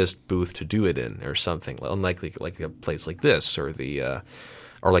greatest booth to do it in or something. Unlike like a place like this or the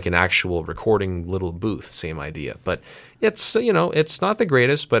or like an actual recording little booth, same idea. But it's, it's not the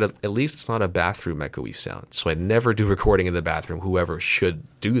greatest, but at least it's not a bathroom echoey sound. So I'd never do recording in the bathroom. Whoever should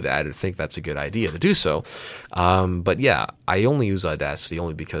do that, I think that's a good idea to do so. But yeah, I only use Audacity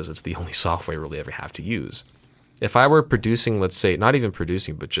only because it's the only software I really ever have to use. If I were producing, let's say, not even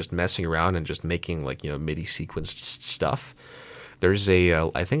producing, but just messing around and just making like, MIDI sequenced stuff, there's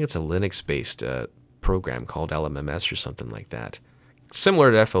I think it's a Linux-based program called LMMS or something like that.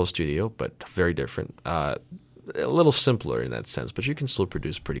 Similar to FL Studio, but very different. A little simpler in that sense, but you can still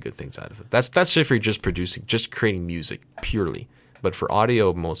produce pretty good things out of it. That's if you're just producing, just creating music purely. But for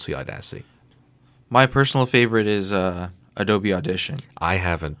audio, mostly Audacity. My personal favorite is Adobe Audition. I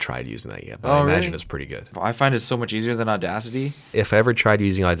haven't tried using that yet, but I imagine it's pretty good. I find it so much easier than Audacity. If I ever tried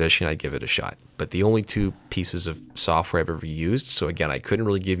using Audition, I'd give it a shot. But the only two pieces of software I've ever used, so again, I couldn't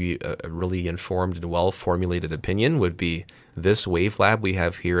really give you a really informed and well-formulated opinion, would be this Wavelab we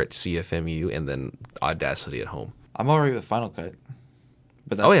have here at CFMU and then Audacity at home. I'm already with Final Cut.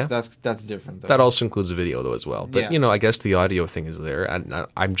 But that's different, though. That also includes the video, though, as well. But, I guess the audio thing is there. And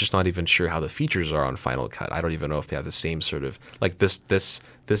I'm just not even sure how the features are on Final Cut. I don't even know if they have the same sort of, like, this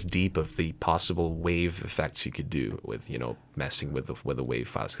deep of the possible wave effects you could do with, messing with the wave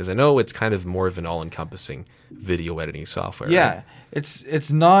files. Because I know it's kind of more of an all-encompassing video editing software. Yeah. Right?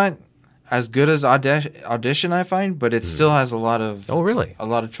 It's not as good as Audition, I find, but it still has a lot of... Oh, really? A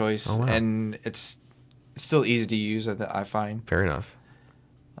lot of choice. Oh, wow. And it's still easy to use, I find. Fair enough.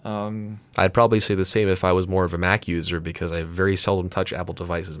 I'd probably say the same if I was more of a Mac user because I very seldom touch Apple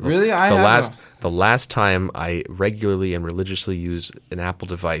devices. Really? The last time I regularly and religiously used an Apple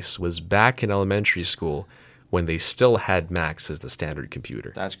device was back in elementary school when they still had Macs as the standard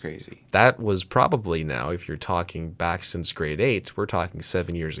computer. That's crazy. That was probably now, if you're talking back since grade 8, we're talking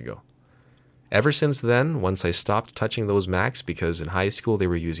 7 years ago. Ever since then, once I stopped touching those Macs, because in high school they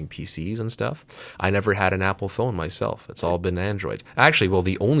were using PCs and stuff, I never had an Apple phone myself. It's all been Android. Actually, well,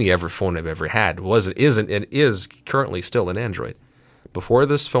 the only ever phone I've ever had is currently still an Android. Before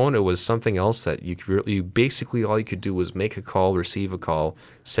this phone, it was something else that you basically all you could do was make a call, receive a call,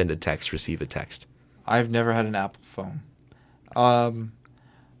 send a text, receive a text. I've never had an Apple phone.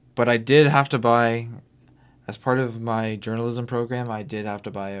 But I did have to buy, as part of my journalism program, I did have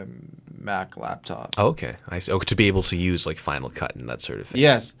to buy a Mac laptop. Oh, okay. I see. Oh, to be able to use like Final Cut and that sort of thing.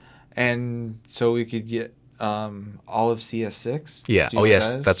 Yes. And so we could get all of CS6. Yeah. Oh,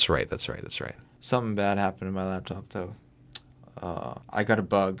 yes. That's right. Something bad happened to my laptop, though. I got a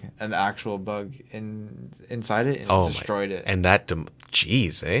bug, an actual bug inside it, and destroyed it. And that,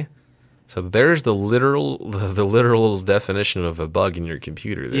 geez, eh? So there's the literal definition of a bug in your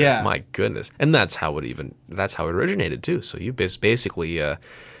computer there. Yeah. My goodness. And that's how it originated too. So you basically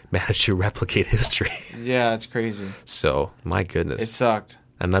managed to replicate history. Yeah, it's crazy. So, my goodness. It sucked.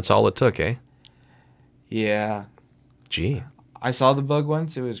 And that's all it took, eh? Yeah. Gee. I saw the bug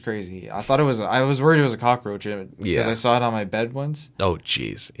once. It was crazy. I was worried it was a cockroach because I saw it on my bed once. Oh,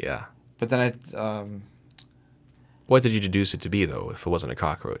 jeez. Yeah. But then what did you deduce it to be, though, if it wasn't a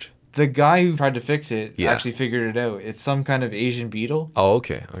cockroach? The guy who tried to fix it actually figured it out. It's some kind of Asian beetle. Oh,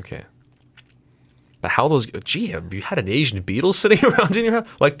 okay. But how you had an Asian beetle sitting around in your house?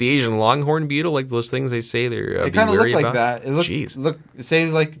 Like the Asian longhorn beetle, like those things they say they're it kind of looked like that. It looked, jeez.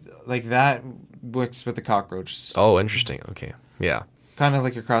 Like that mixed with the cockroach. Oh, interesting. Okay. Yeah. Kind of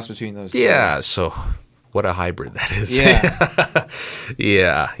like a cross between those two. Yeah, so what a hybrid that is.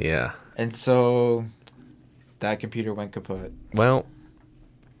 Yeah. Yeah. And so that computer went kaput. Well,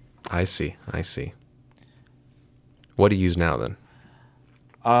 I see. What do you use now then?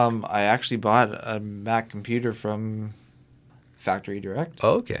 I actually bought a Mac computer from Factory Direct.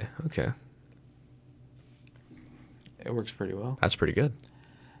 Oh, okay. It works pretty well. That's pretty good.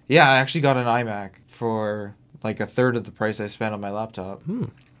 Yeah, I actually got an iMac for like a third of the price I spent on my laptop.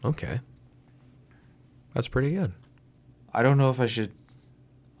 Okay. That's pretty good. I don't know if I should...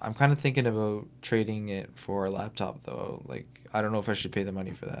 I'm kind of thinking about trading it for a laptop, though. Like, I don't know if I should pay the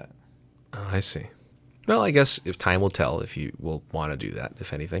money for that. Oh, I see. Well, I guess if time will tell if you will want to do that,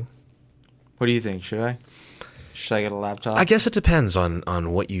 if anything. What do you think? Should I get a laptop? I guess it depends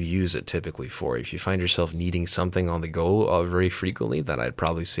on what you use it typically for. If you find yourself needing something on the go very frequently, then I'd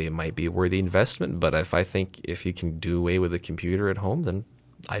probably say it might be a worthy investment. But if you can do away with a computer at home, then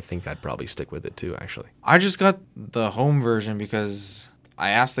I think I'd probably stick with it too, actually. I just got the home version because I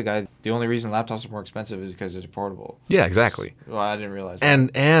asked the guy, the only reason laptops are more expensive is because it's portable. Yeah, exactly. Well, I didn't realize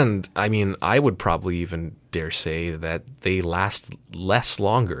that. And I mean, I would probably even dare say that they last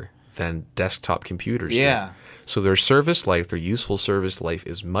longer than desktop computers do. So their service life, their useful service life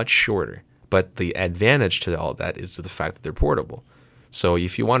is much shorter. But the advantage to all that is the fact that they're portable. So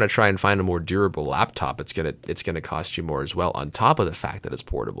if you want to try and find a more durable laptop, it's gonna cost you more as well, on top of the fact that it's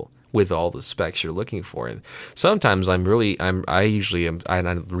portable with all the specs you're looking for. And sometimes recently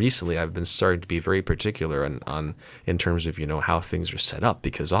I've been starting to be very particular on in terms of, how things are set up,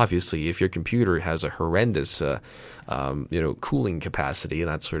 because obviously if your computer has a horrendous cooling capacity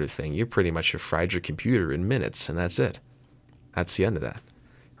and that sort of thing, you pretty much have fried your computer in minutes, and that's it. That's the end of that.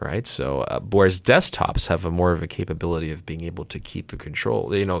 Right, so whereas desktops have more of a capability of being able to keep a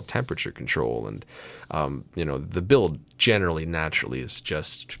control, temperature control, and the build generally naturally is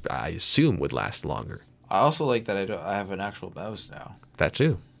just, I assume, would last longer. I also like that I have an actual mouse now. That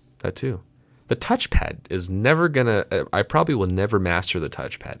too. The touchpad is never gonna. I probably will never master the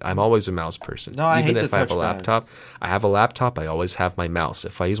touchpad. I'm always a mouse person. No, I hate the touchpad. Even if I have a laptop, I always have my mouse.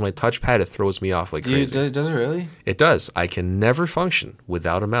 If I use my touchpad, it throws me off like crazy. Does it really? It does. I can never function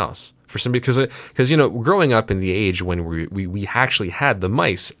without a mouse. For somebody, because growing up in the age when we actually had the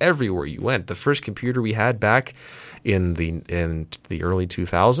mice everywhere you went. The first computer we had back in the early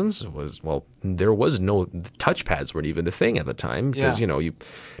 2000s there was no, touchpads weren't even a thing at the time, because you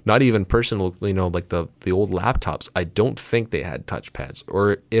not even personal, like the old laptops, I don't think they had touchpads,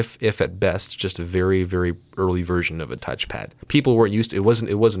 or if at best just a very, very early version of a touchpad. People weren't used to it.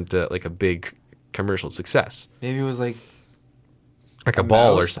 Wasn't like a big commercial success. Maybe it was like a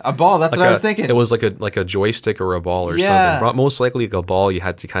ball mouse? A ball, that's what I was thinking. It was like a joystick or a ball or something. Most likely like a ball, you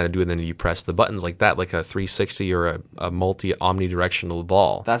had to kind of do it, and then you press the buttons like that, like a 360 or a omnidirectional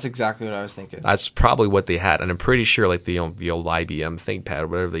ball. That's exactly what I was thinking. That's probably what they had, and I'm pretty sure like the old IBM ThinkPad or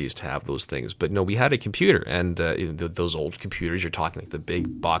whatever, they used to have those things. But no, we had a computer, and those old computers, you're talking like the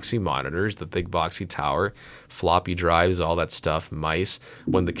big boxy monitors, the big boxy tower, floppy drives, all that stuff, mice.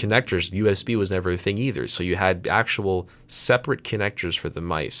 When the connectors, USB was never a thing either, so you had actual separate connectors for the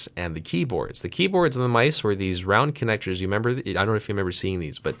mice and the keyboards. The keyboards and the mice were these round connectors. You remember? I don't know if you remember seeing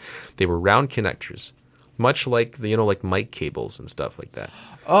these, but they were round connectors, much like like mic cables and stuff like that.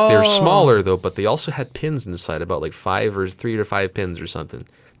 Oh. They're smaller though, but they also had pins inside, about like 3 to 5 pins or something.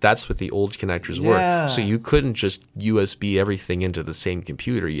 That's what the old connectors were. So you couldn't just USB everything into the same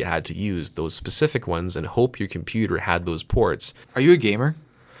computer. You had to use those specific ones and hope your computer had those ports. Are you a gamer?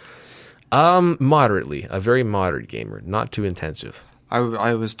 Moderately. A very moderate gamer. Not too intensive. I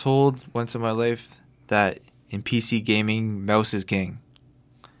was told once in my life that in PC gaming, mouse is king.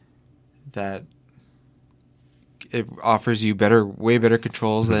 That it offers you way better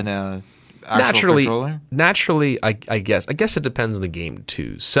controls than a actual controller. Naturally, I guess it depends on the game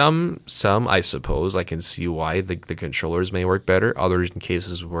too. Some I suppose I can see why the controllers may work better. Others, in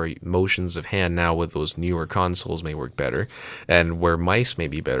cases where motions of hand now with those newer consoles may work better, and where mice may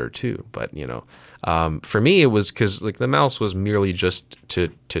be better too. But for me, it was because like the mouse was merely just to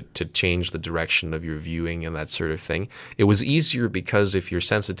change the direction of your viewing and that sort of thing. It was easier because if your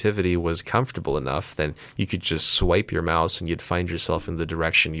sensitivity was comfortable enough, then you could just swipe your mouse and you'd find yourself in the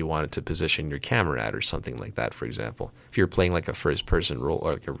direction you wanted to position your camera at, or something like that. For example, if you're playing like a first-person role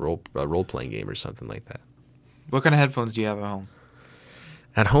or like a role-playing game or something like that. What kind of headphones do you have at home?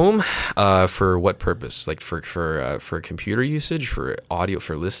 At home, for what purpose? Like for computer usage, for audio,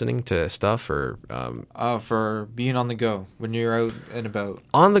 for listening to stuff, or for being on the go when you're out and about.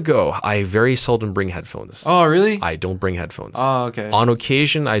 On the go, I very seldom bring headphones. Oh, really? I don't bring headphones. Oh, okay. On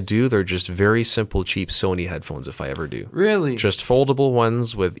occasion, I do. They're just very simple, cheap Sony headphones, if I ever do. Really? Just foldable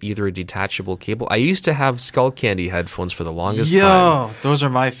ones with either a detachable cable. I used to have Skull Candy headphones for the longest time. Those are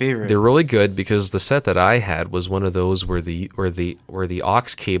my favorite. They're really good because the set that I had was one of those where the aux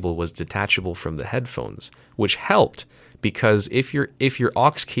cable was detachable from the headphones, which helped because if your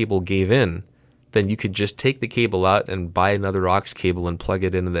aux cable gave in, then you could just take the cable out and buy another aux cable and plug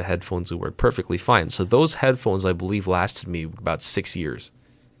it into the headphones and work perfectly fine. So those headphones, I believe, lasted me about 6 years.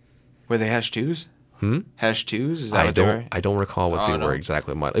 Were they Hash 2s? Hash 2s? Is that I don't recall what they were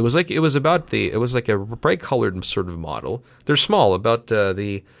exactly. It was like a bright colored sort of model. They're small. About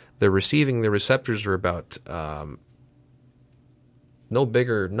the receptors are about no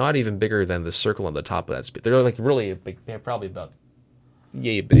bigger, not even bigger than the circle on the top of that speaker. They're like really big. They're probably about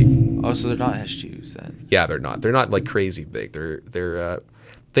yay big. Oh, so they're not Hash 2s then? Yeah, they're not. They're not like crazy big.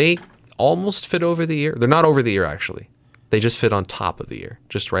 They almost fit over the ear. They're not over the ear actually. They just fit on top of the ear,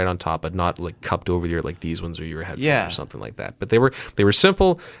 just right on top, but not like cupped over the ear like these ones or your headphones or something like that. But they were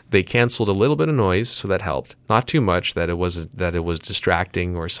simple. They canceled a little bit of noise, so that helped. Not too much that it was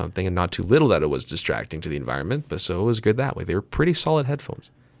distracting or something, and not too little that it was distracting to the environment. But so it was good that way. They were pretty solid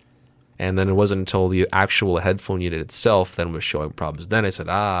headphones. And then it wasn't until the actual headphone unit itself then was showing problems. Then I said,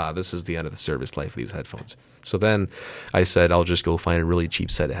 this is the end of the service life of these headphones. So then I said, I'll just go find a really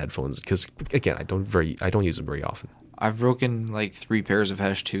cheap set of headphones because, again, I don't use them very often. I've broken like 3 pairs of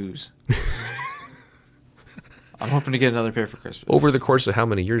Hesh 2s. I'm hoping to get another pair for Christmas. Over the course of how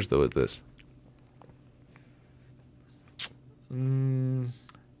many years, though, is this?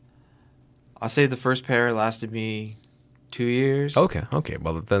 I'll say the first pair lasted me 2 years. Okay.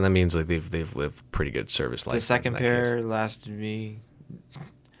 Well, then that means like they've lived pretty good service life. The second pair lasted me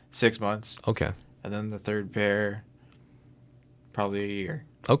 6 months. Okay. And then the third pair, probably a year.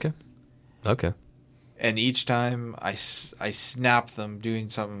 Okay. And each time I snapped them doing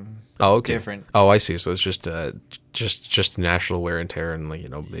something different. Oh, I see. So it's just natural wear and tear, and like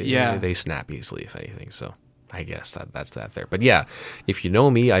they snap easily if anything. So I guess that's that there. But yeah, if you know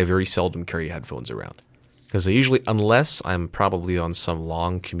me, I very seldom carry headphones around because I usually, unless I'm probably on some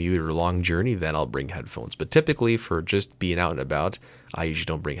long commute or long journey, then I'll bring headphones. But typically for just being out and about, I usually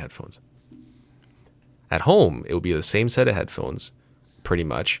don't bring headphones. At home, it would be the same set of headphones, pretty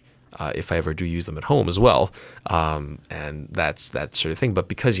much. If I ever do use them at home as well. And that's that sort of thing. But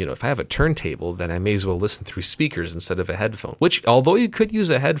because, if I have a turntable, then I may as well listen through speakers instead of a headphone, which although you could use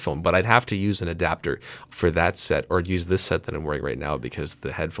a headphone, but I'd have to use an adapter for that set or use this set that I'm wearing right now because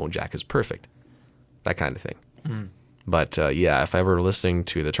the headphone jack is perfect. That kind of thing. Mm. But if I ever listening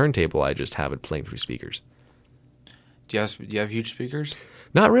to the turntable, I just have it playing through speakers. Do you have huge speakers?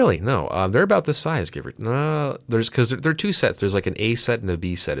 Not really, no. They're about this size, give or because they're 2 sets. There's like an A set and a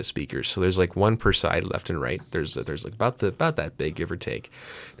B set of speakers. So there's like one per side, left and right. There's like about that big, give or take.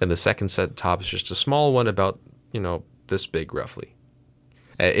 Then the second set top is just a small one, about this big roughly.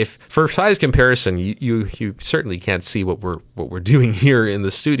 If for size comparison, you certainly can't see what we're doing here in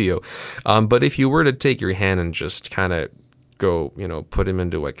the studio. But if you were to take your hand and just kind of go, put them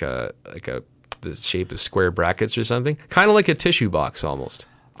into like a the shape of square brackets or something, kind of like a tissue box almost.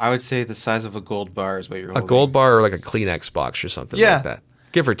 I would say the size of a gold bar is what you're holding. A gold bar or like a Kleenex box or something like that.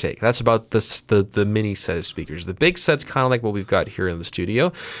 Give or take. That's about the mini set of speakers. The big set's kind of like what we've got here in the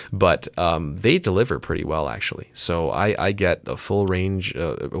studio, but they deliver pretty well actually. So I get a full range,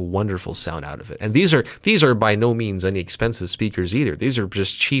 a wonderful sound out of it. And these are by no means any expensive speakers either. These are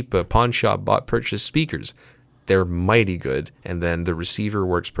just cheap pawn shop purchased speakers. They're mighty good, and then the receiver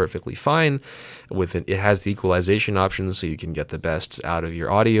works perfectly fine. It has the equalization option, so you can get the best out of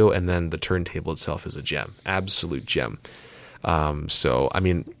your audio, and then the turntable itself is a gem, absolute gem. So I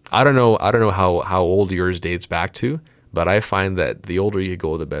mean, I don't know how old yours dates back to, but I find that the older you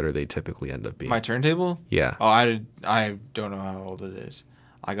go, the better they typically end up being. My turntable? Yeah. Oh, I don't know how old it is.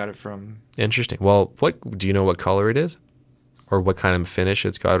 I got it from. Interesting. Well, do you know what color it is? Or what kind of finish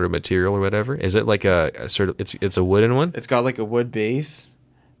it's got or material or whatever? Is it like a sort of, it's a wooden one? It's got like a wood base,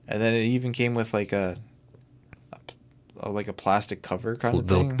 and then it even came with like a plastic cover kind of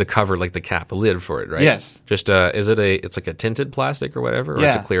thing. The cover, like the cap, the lid for it, right? Yes. Just, it's like a tinted plastic or whatever? Or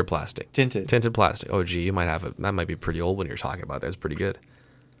it's a clear plastic? Tinted plastic. Oh, gee, you might have that might be pretty old when you're talking about that. It's pretty good.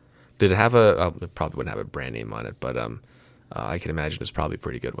 Did it have it probably wouldn't have a brand name on it, but I can imagine it's probably a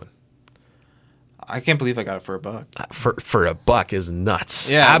pretty good one. I can't believe I got it for $1. For $1 is nuts.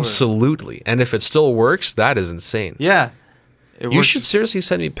 Yeah, absolutely. And if it still works, that is insane. Yeah, you should seriously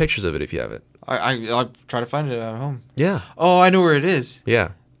send me pictures of it if you have it. I'll try to find it at home. Yeah. Oh, I know where it is.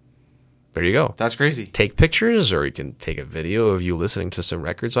 Yeah. There you go. That's crazy. Take pictures, or you can take a video of you listening to some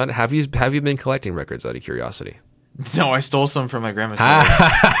records on it. Have you been collecting records out of curiosity? No, I stole some from my grandma's house.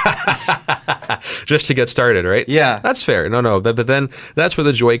 Just to get started, right? Yeah. That's fair. No. But then that's where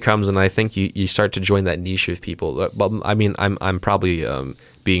the joy comes, and I think you start to join that niche of people. Well, I mean, I'm probably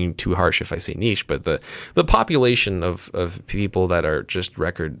being too harsh if I say niche, but the population of people that are just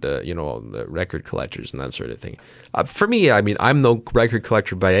record collectors and that sort of thing. For me, I mean, I'm no record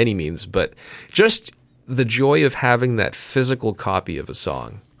collector by any means, but just the joy of having that physical copy of a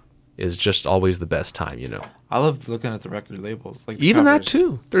song is just always the best time, I love looking at the record labels. Like even covers. That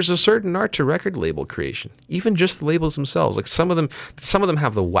too. There's a certain art to record label creation. Even just the labels themselves. Like some of them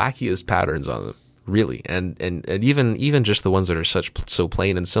have the wackiest patterns on them, really. And even just the ones that are so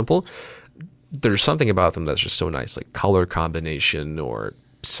plain and simple, there's something about them that's just so nice, like color combination or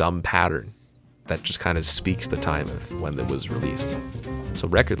some pattern that just kind of speaks the time of when it was released. So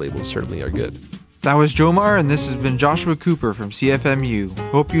record labels certainly are good. That was Jomar, and this has been Joshua Cooper from CFMU.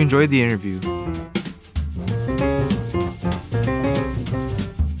 Hope you enjoyed the interview.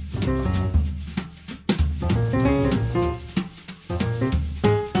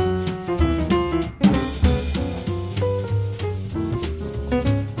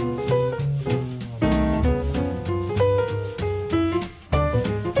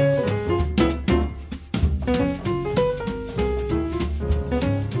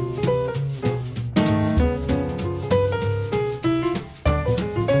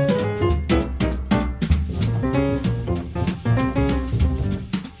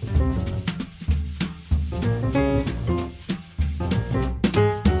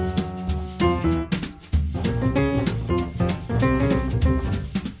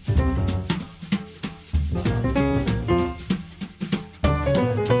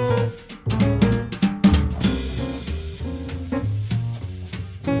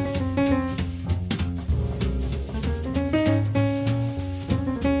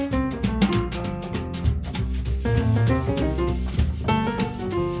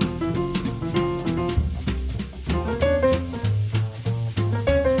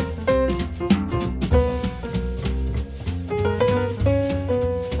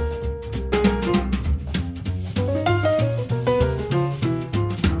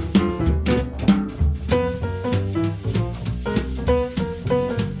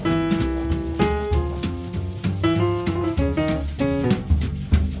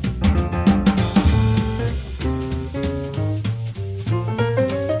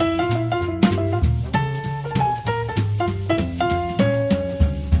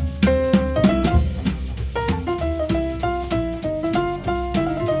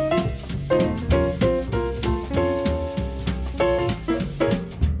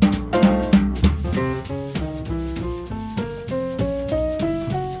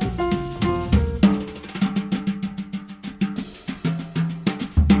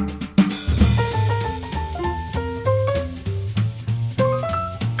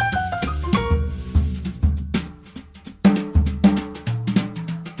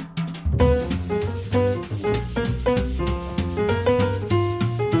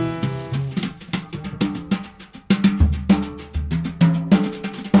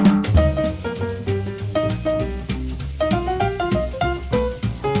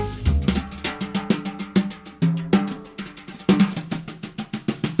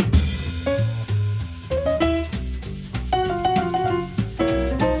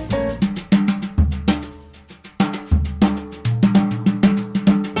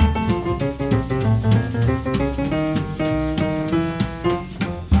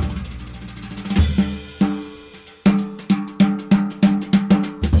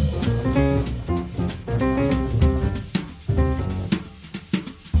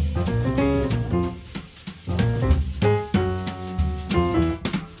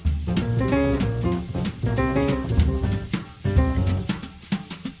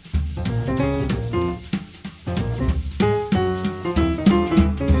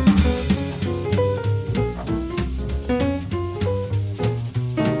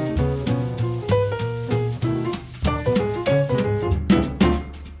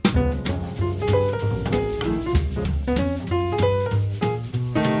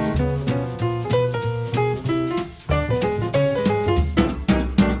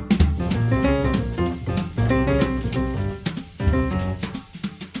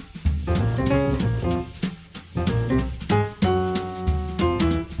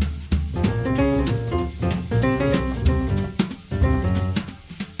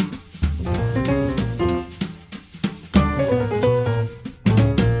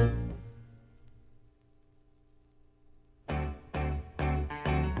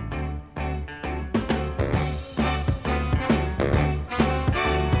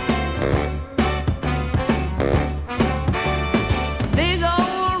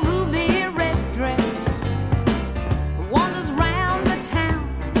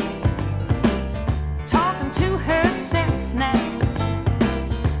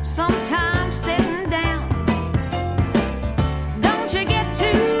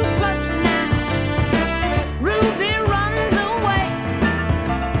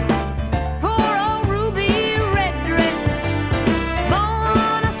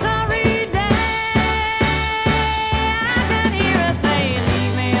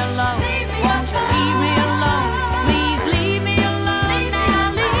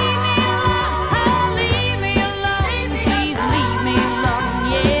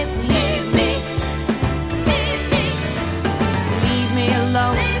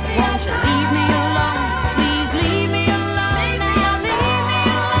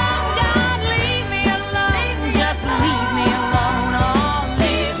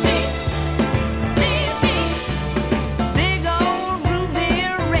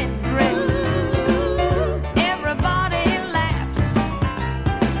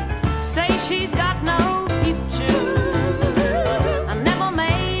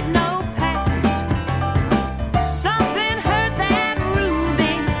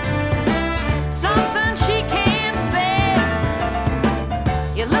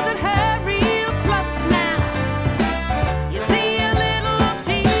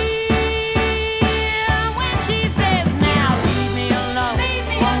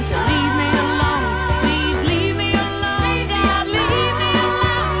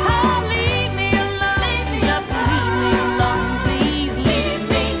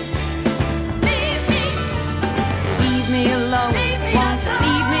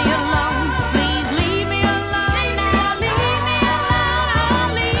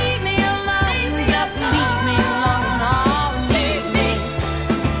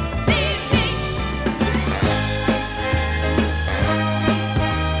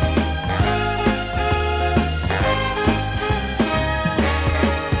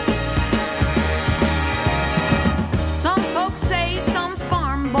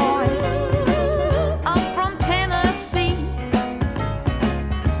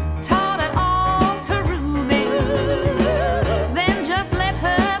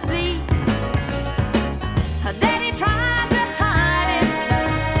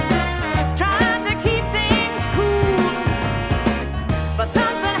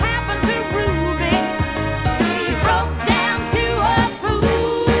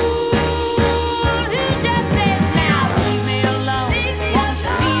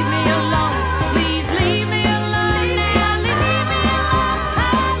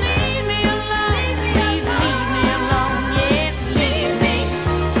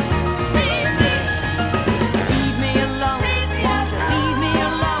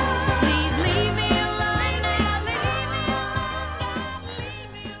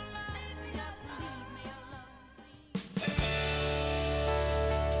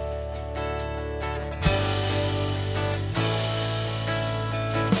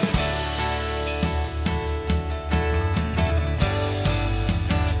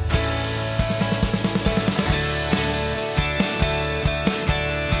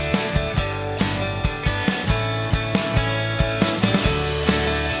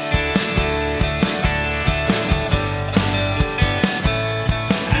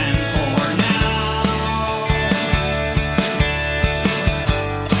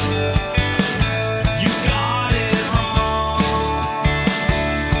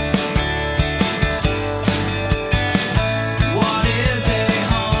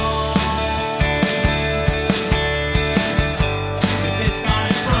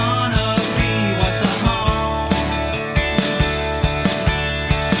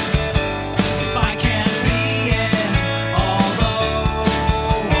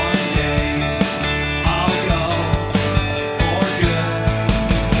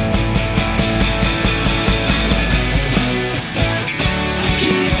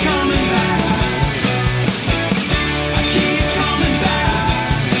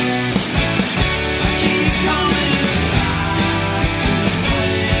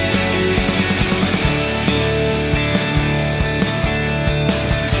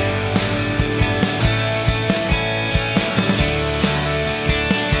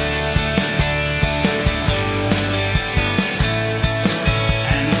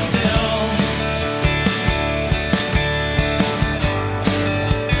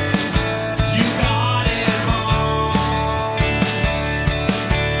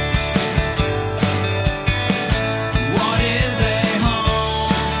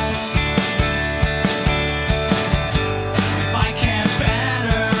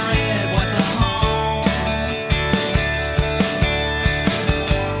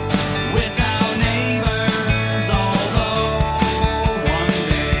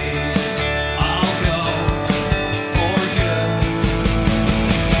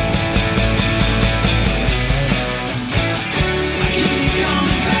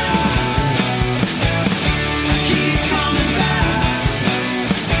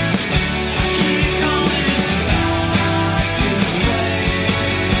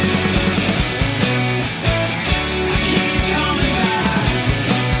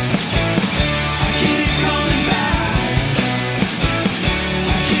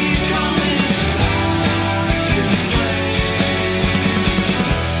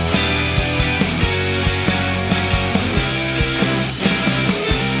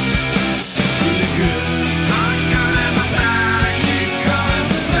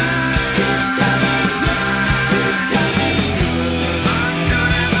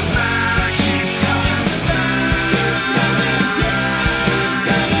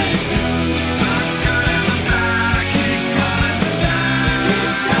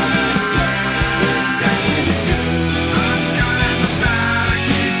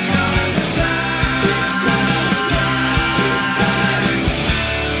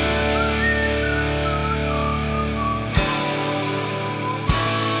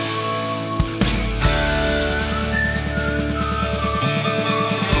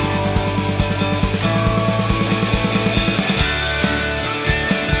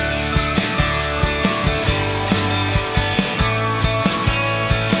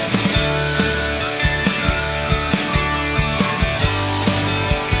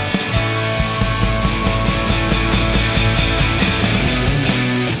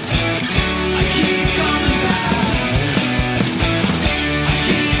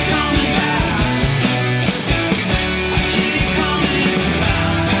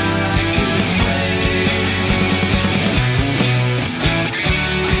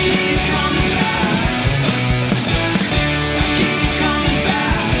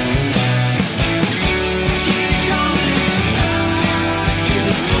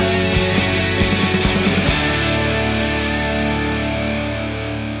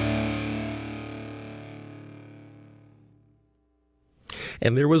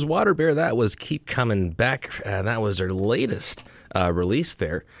 And there was Water Bear. That was Keep Coming Back. That was their latest release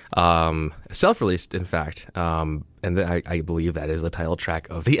there. Self-released, in fact. And I believe that is the title track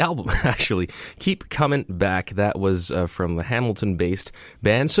of the album, actually. Keep Coming Back. That was from the Hamilton-based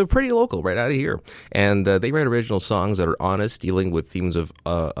band, so pretty local, right out of here. And they write original songs that are honest, dealing with themes of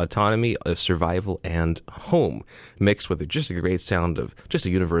autonomy, survival, and home, mixed with just a great sound of just a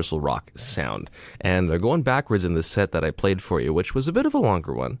universal rock sound. And going backwards in the set that I played for you, which was a bit of a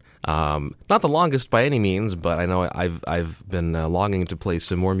longer one, not the longest by any means, but I know I've been longing to play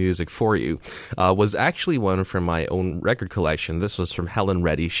some more music for you, was actually one from my own record collection. This was from Helen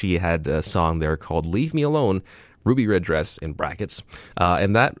Reddy. She had a song there called Leave Me Alone, Ruby Red Dress in brackets.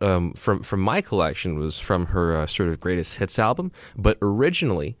 And that from my collection was from her sort of greatest hits album, but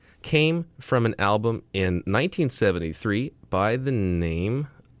originally came from an album in 1973 by the name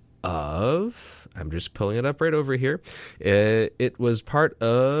of... I'm just pulling it up right over here. It was part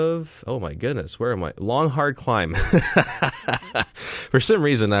of, oh my goodness, where am I? Long Hard Climb. For some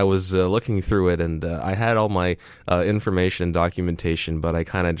reason, I was looking through it, and I had all my information and documentation, but I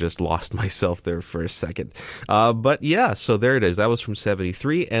kind of just lost myself there for a second. But yeah, so there it is. That was from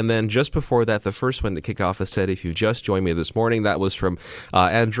 73, and then just before that, the first one to kick off the set, if you just joined me this morning, that was from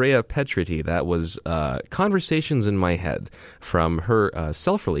Andrea Petriti. That was Conversations in My Head from her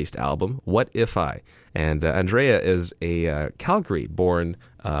self-released album, What If I? And Andrea is a Calgary-born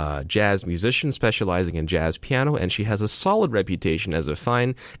jazz musician specializing in jazz piano, and she has a solid reputation as a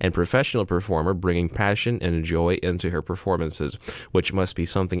fine and professional performer, bringing passion and joy into her performances, which must be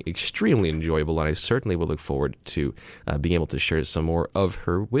something extremely enjoyable, and I certainly will look forward to being able to share some more of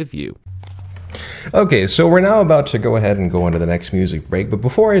her with you. Okay, so we're now about to go ahead and go into the next music break, but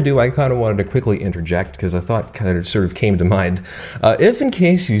before I do, I kind of wanted to quickly interject, because I thought kind of sort of came to mind. If in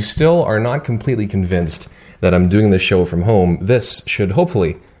case you still are not completely convinced that I'm doing this show from home, this should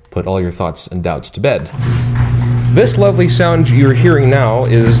hopefully put all your thoughts and doubts to bed. This lovely sound you're hearing now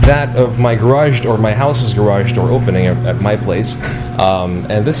is that of my garage, or my house's garage door opening at my place,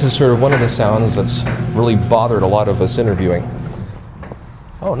 and this is sort of one of the sounds that's really bothered a lot of us interviewing.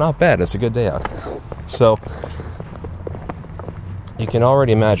 Oh, not bad. It's a good day out. So, you can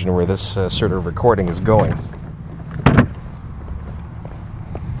already imagine where this sort of recording is going.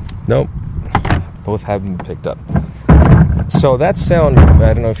 Nope. Both haven't been picked up. So that sound,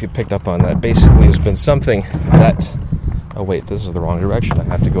 I don't know if you picked up on that, basically has been something that... Oh wait, this is the wrong direction. I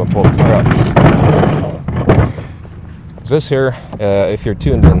have to go and pull the car up. This here, if you're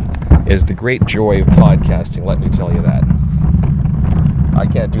tuned in, is the great joy of podcasting, let me tell you that. I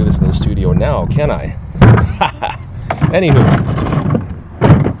can't do this in the studio now, can I? Anywho,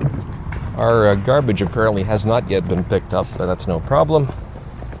 our garbage apparently has not yet been picked up, but that's no problem.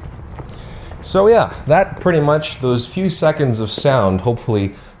 So yeah, that pretty much, those few seconds of sound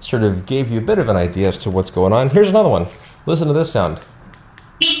hopefully sort of gave you a bit of an idea as to what's going on. Here's another one. Listen to this sound.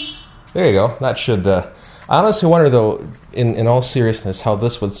 There you go. That should... I honestly wonder, though, in all seriousness, how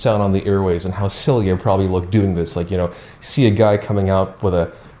this would sound on the airways and how silly I'd probably look doing this. Like, you know, see a guy coming out with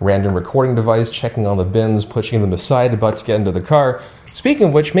a random recording device, checking on the bins, pushing them aside, about to get into the car. Speaking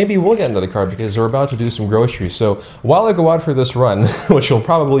of which, maybe we'll get into the car because we're about to do some groceries. So while I go out for this run, which will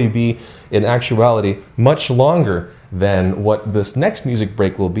probably be, in actuality, much longer than what this next music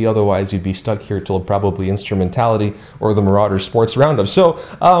break will be, otherwise you'd be stuck here till probably Instrumentality or the Marauder Sports Roundup. So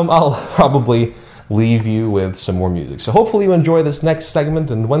I'll probably leave you with some more music. So hopefully you enjoy this next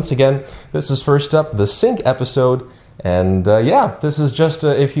segment, and once again, this is first up, the Sync episode, and yeah, this is just,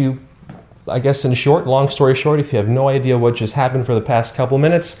 if you, I guess in short, long story short, if you have no idea what just happened for the past couple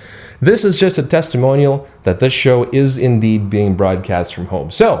minutes, this is just a testimonial that this show is indeed being broadcast from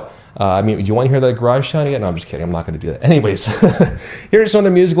home. So, I mean, do you want to hear that garage sound again? No, I'm just kidding, I'm not going to do that. Anyways, here's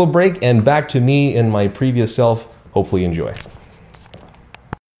another musical break, and back to me in my previous self. Hopefully you enjoy.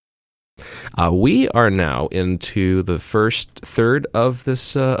 We are now into the first third of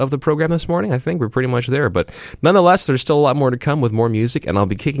this of the program this morning. I think we're pretty much there, but nonetheless, there's still a lot more to come with more music, and I'll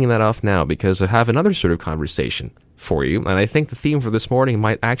be kicking that off now because I have another sort of conversation for you, and I think the theme for this morning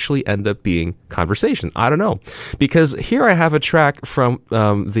might actually end up being conversation. I don't know, because here I have a track from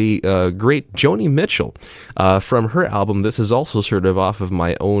the great Joni Mitchell from her album. This is also sort of off of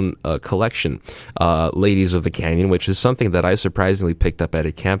my own collection, Ladies of the Canyon, which is something that I surprisingly picked up at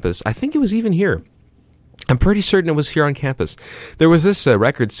a campus. I think it was even here. I'm pretty certain it was here on campus. There was this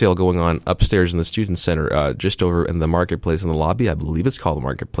record sale going on upstairs in the Student Center, just over in the Marketplace in the lobby. I believe it's called the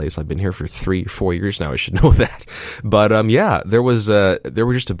Marketplace. I've been here for 3-4 years now. I should know that. But yeah, there were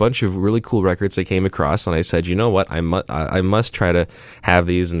just a bunch of really cool records I came across, and I said, you know what, I must try to have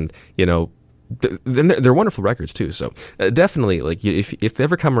these and, you know, they're wonderful records too. So definitely, like if they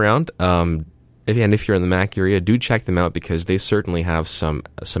ever come around, if you're in the Mac area, do check them out because they certainly have some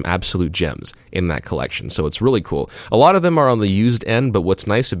absolute gems in that collection. So it's really cool. A lot of them are on the used end, but what's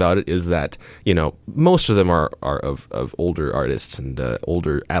nice about it is that, you know, most of them are of older artists and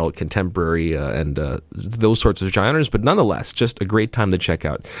older adult contemporary and those sorts of genres. But nonetheless, just a great time to check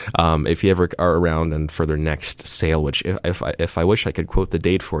out if you ever are around and for their next sale. Which if I wish I could quote the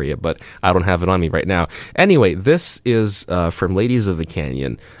date for you, but I don't have it on me right now. Anyway, this is from Ladies of the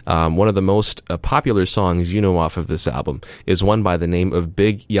Canyon. One of the most popular songs you know off of this album is one by the name of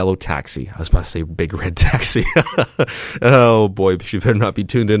Big Yellow Taxi. I was about to say Big Red Taxi. Oh boy, she better not be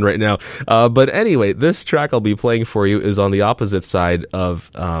tuned in right now. But anyway, this track I'll be playing for you is on the opposite side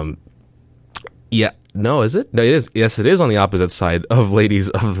of no, is it? No, it is. Yes, it is on the opposite side of Ladies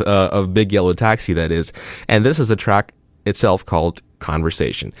of Big Yellow Taxi, that is. And this is a track itself called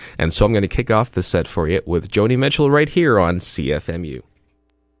Conversation. And so I'm going to kick off the set for you with Joni Mitchell right here on CFMU.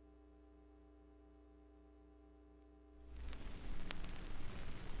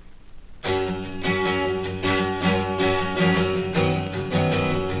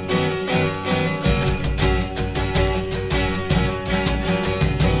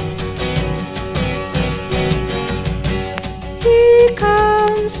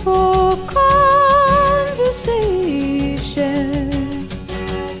 For conversation,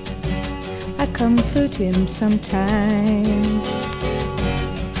 I comfort him sometimes.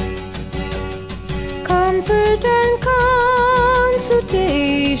 Comfort and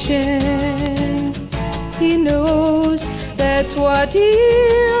consultation, he knows that's what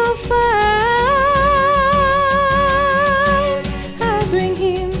he'll find. I bring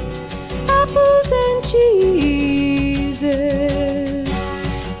him apples and cheeses,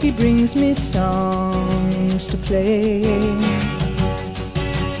 he brings me songs to play.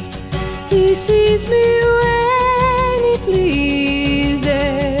 He sees me when he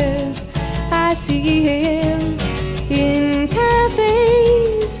pleases. I see him in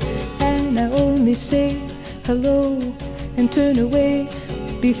cafes, and I only say hello and turn away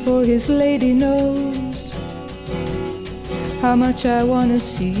before his lady knows how much I want to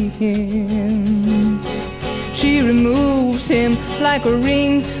see him. She removes him like a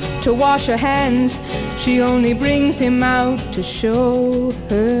ring to wash her hands. She only brings him out to show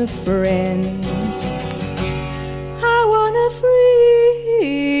her friends. I wanna free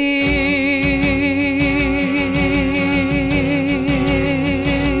him.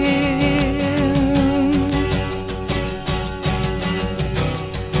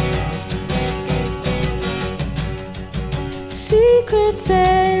 Secrets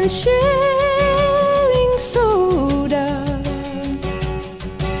and sharing soda,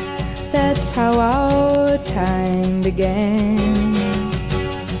 that's how our time began.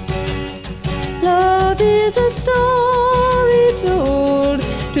 Love is a story told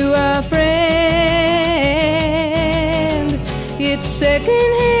to a friend. It's secondhand,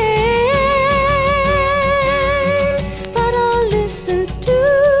 but I'll listen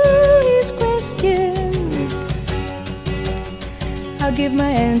to his questions. I'll give my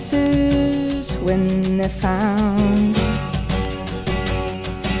answers when they're found.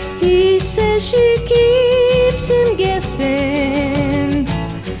 He says she keeps him guessing,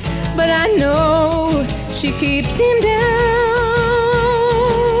 but I know she keeps him down.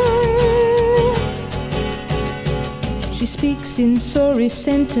 She speaks in sorry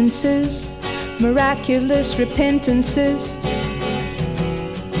sentences, miraculous repentances.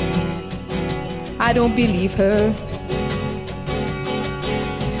 I don't believe her.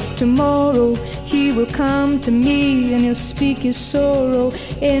 Tomorrow he will come to me and he'll speak his sorrow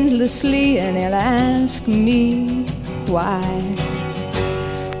endlessly, and he'll ask me why.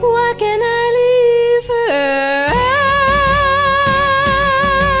 Why can't I leave her?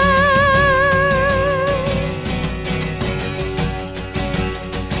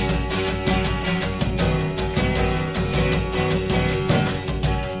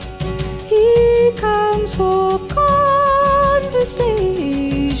 He comes for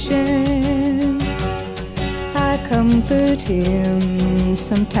conversation, I comfort him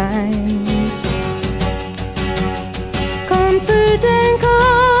sometimes. Comfort and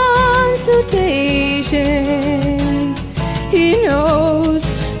consultation, he knows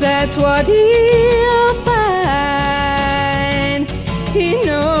that's what he'll find. He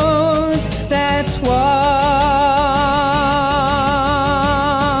knows that's what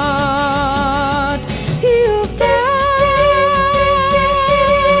he'll find.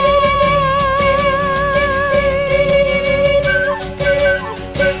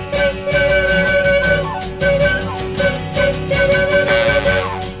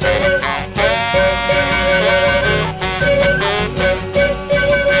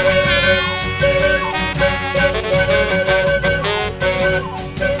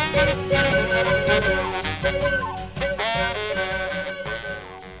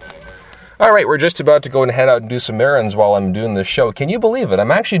 All right, we're just about to go and head out and do some errands while I'm doing this show. Can you believe it?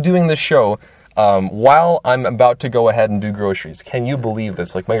 I'm actually doing this show while I'm about to go ahead and do groceries. Can you believe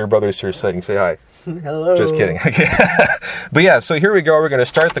this? Like, my younger brother's here sitting. Say hi. Hello. Just kidding. Okay. But yeah, so here we go. We're going to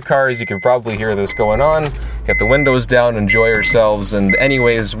start the cars. You can probably hear this going on. Get the windows down, enjoy ourselves. And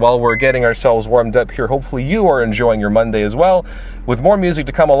anyways, while we're getting ourselves warmed up here, hopefully you are enjoying your Monday as well, with more music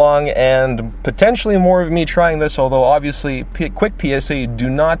to come along and potentially more of me trying this, although obviously, quick PSA, do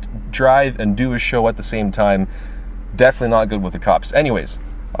not drive and do a show at the same time. Definitely not good with the cops. Anyways,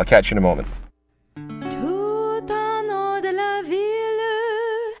 I'll catch you in a moment.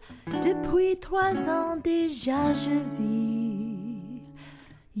 Depuis 3 ans déjà je vis.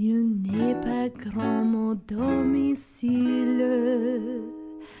 Il n'est pas grand mon domicile,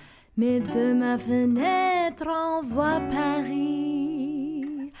 mais de ma fenêtre on voit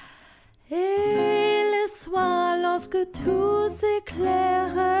Paris. Et le soir lorsque tout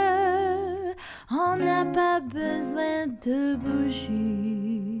s'éclaire, on n'a pas besoin de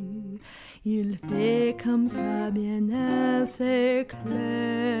bougies. Il fait comme ça bien assez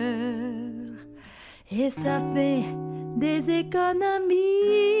clair, et ça fait des économies.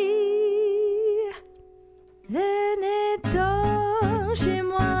 Venez donc chez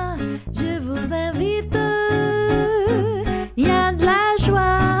moi, je vous invite. Il y a de la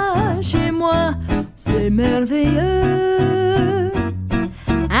joie chez moi, c'est merveilleux.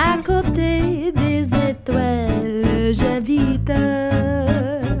 À côté des étoiles j'habite,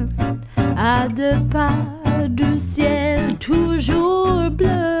 à 2 pas du ciel toujours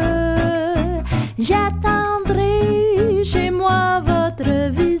bleu. J'attendrai chez moi votre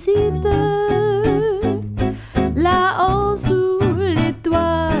visite, là-haut sous les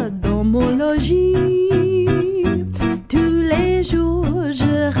toits dans mon logis. Tous les jours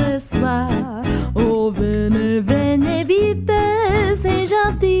je reçois, oh venez, venez vite, c'est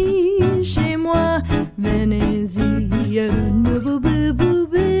gentil chez moi, venez-y.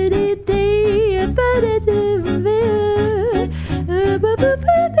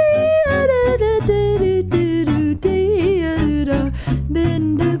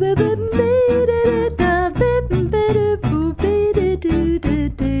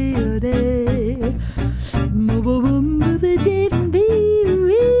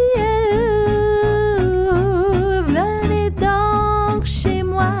 Venez donc chez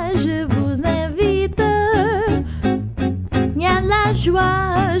moi, je vous invite. Il y a de la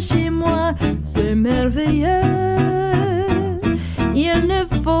joie chez moi, c'est merveilleux. Il ne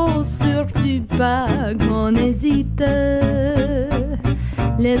faut surtout pas qu'on hésite.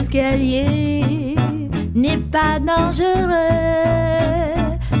 L'escalier n'est pas dangereux.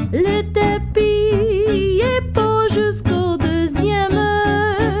 Le tapis est beau jusqu'au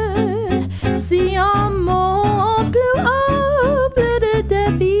 2e. Si on monte plus haut, plus de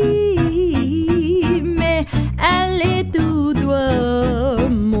tapis, mais allez tout droit,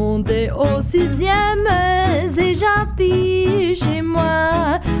 montez au 6e. C'est gentil chez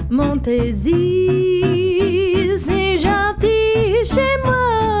moi, montez-y. C'est gentil chez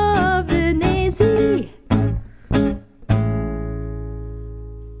moi, venez-y.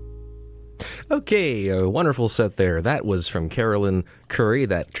 Okay, a wonderful set there. That was from Carolyn Curry,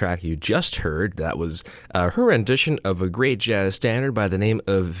 that track you just heard. That was her rendition of a great jazz standard by the name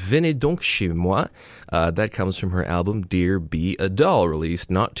of Venez donc chez moi. That comes from her album Dear Be a Doll,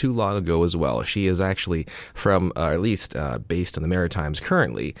 released not too long ago as well. She is actually from, at least based in the Maritimes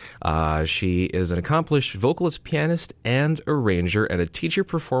currently. She is an accomplished vocalist, pianist, and arranger, and a teacher,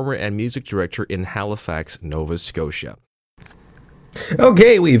 performer, and music director in Halifax, Nova Scotia.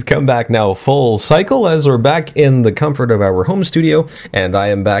 Okay, we've come back now full cycle as we're back in the comfort of our home studio, and I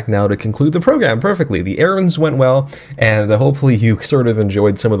am back now to conclude the program perfectly. The errands went well, and hopefully you sort of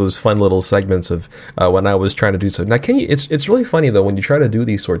enjoyed some of those fun little segments of when I was trying to do so. Now, it's really funny, though, when you try to do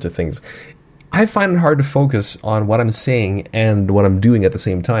these sorts of things. I find it hard to focus on what I'm saying and what I'm doing at the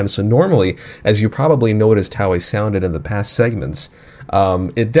same time. So normally, as you probably noticed how I sounded in the past segments,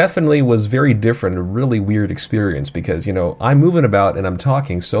 it definitely was very different, a really weird experience because, you know, I'm moving about and I'm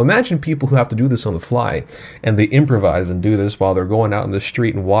talking. So imagine people who have to do this on the fly and they improvise and do this while they're going out in the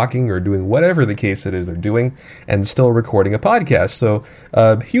street and walking or doing whatever the case it is they're doing and still recording a podcast. So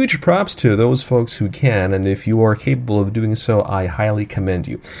huge props to those folks who can. And if you are capable of doing so, I highly commend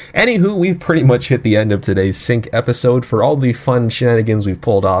you. Anywho, we've pretty much hit the end of today's Sync episode. For all the fun shenanigans we've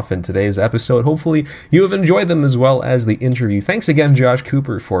pulled off in today's episode, hopefully you have enjoyed them as well as the interview. Thanks again, Josh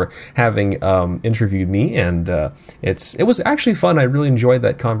Cooper, for having interviewed me, and it was actually fun. I really enjoyed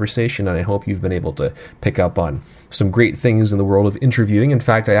that conversation, and I hope you've been able to pick up on some great things in the world of interviewing. In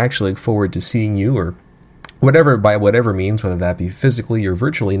fact, I actually look forward to seeing you or by whatever means, whether that be physically or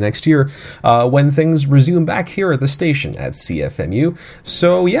virtually next year, when things resume back here at the station at CFMU.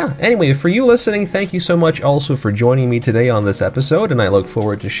 So yeah, anyway, for you listening, thank you so much also for joining me today on this episode, and I look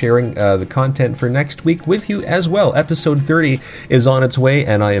forward to sharing the content for next week with you as well. Episode 30 is on its way,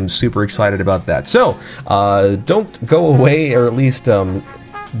 and I am super excited about that. So don't go away, or at least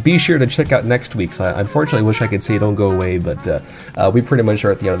be sure to check out next week's. I unfortunately wish I could say don't go away, but we pretty much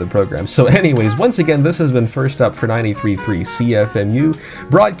are at the end of the program. So anyways, once again, this has been First Up for 93.3 CFMU,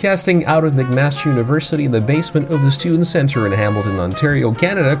 broadcasting out of McMaster University in the basement of the Student Centre in Hamilton, Ontario,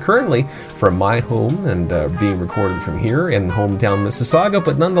 Canada, currently from my home, and being recorded from here in hometown Mississauga,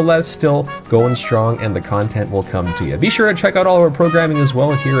 but nonetheless still going strong, and the content will come to you. Be sure to check out all of our programming as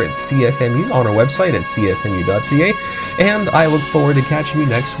well here at CFMU on our website at cfmu.ca, and I look forward to catching you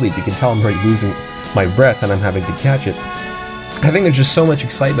next week. You can tell I'm already losing my breath and I'm having to catch it. I think there's just so much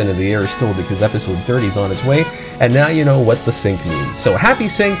excitement in the air still because episode 30 is on its way, and now you know what the sync means. So happy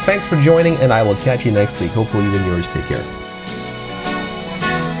sync, thanks for joining, and I will catch you next week. Hopefully you and yours take care.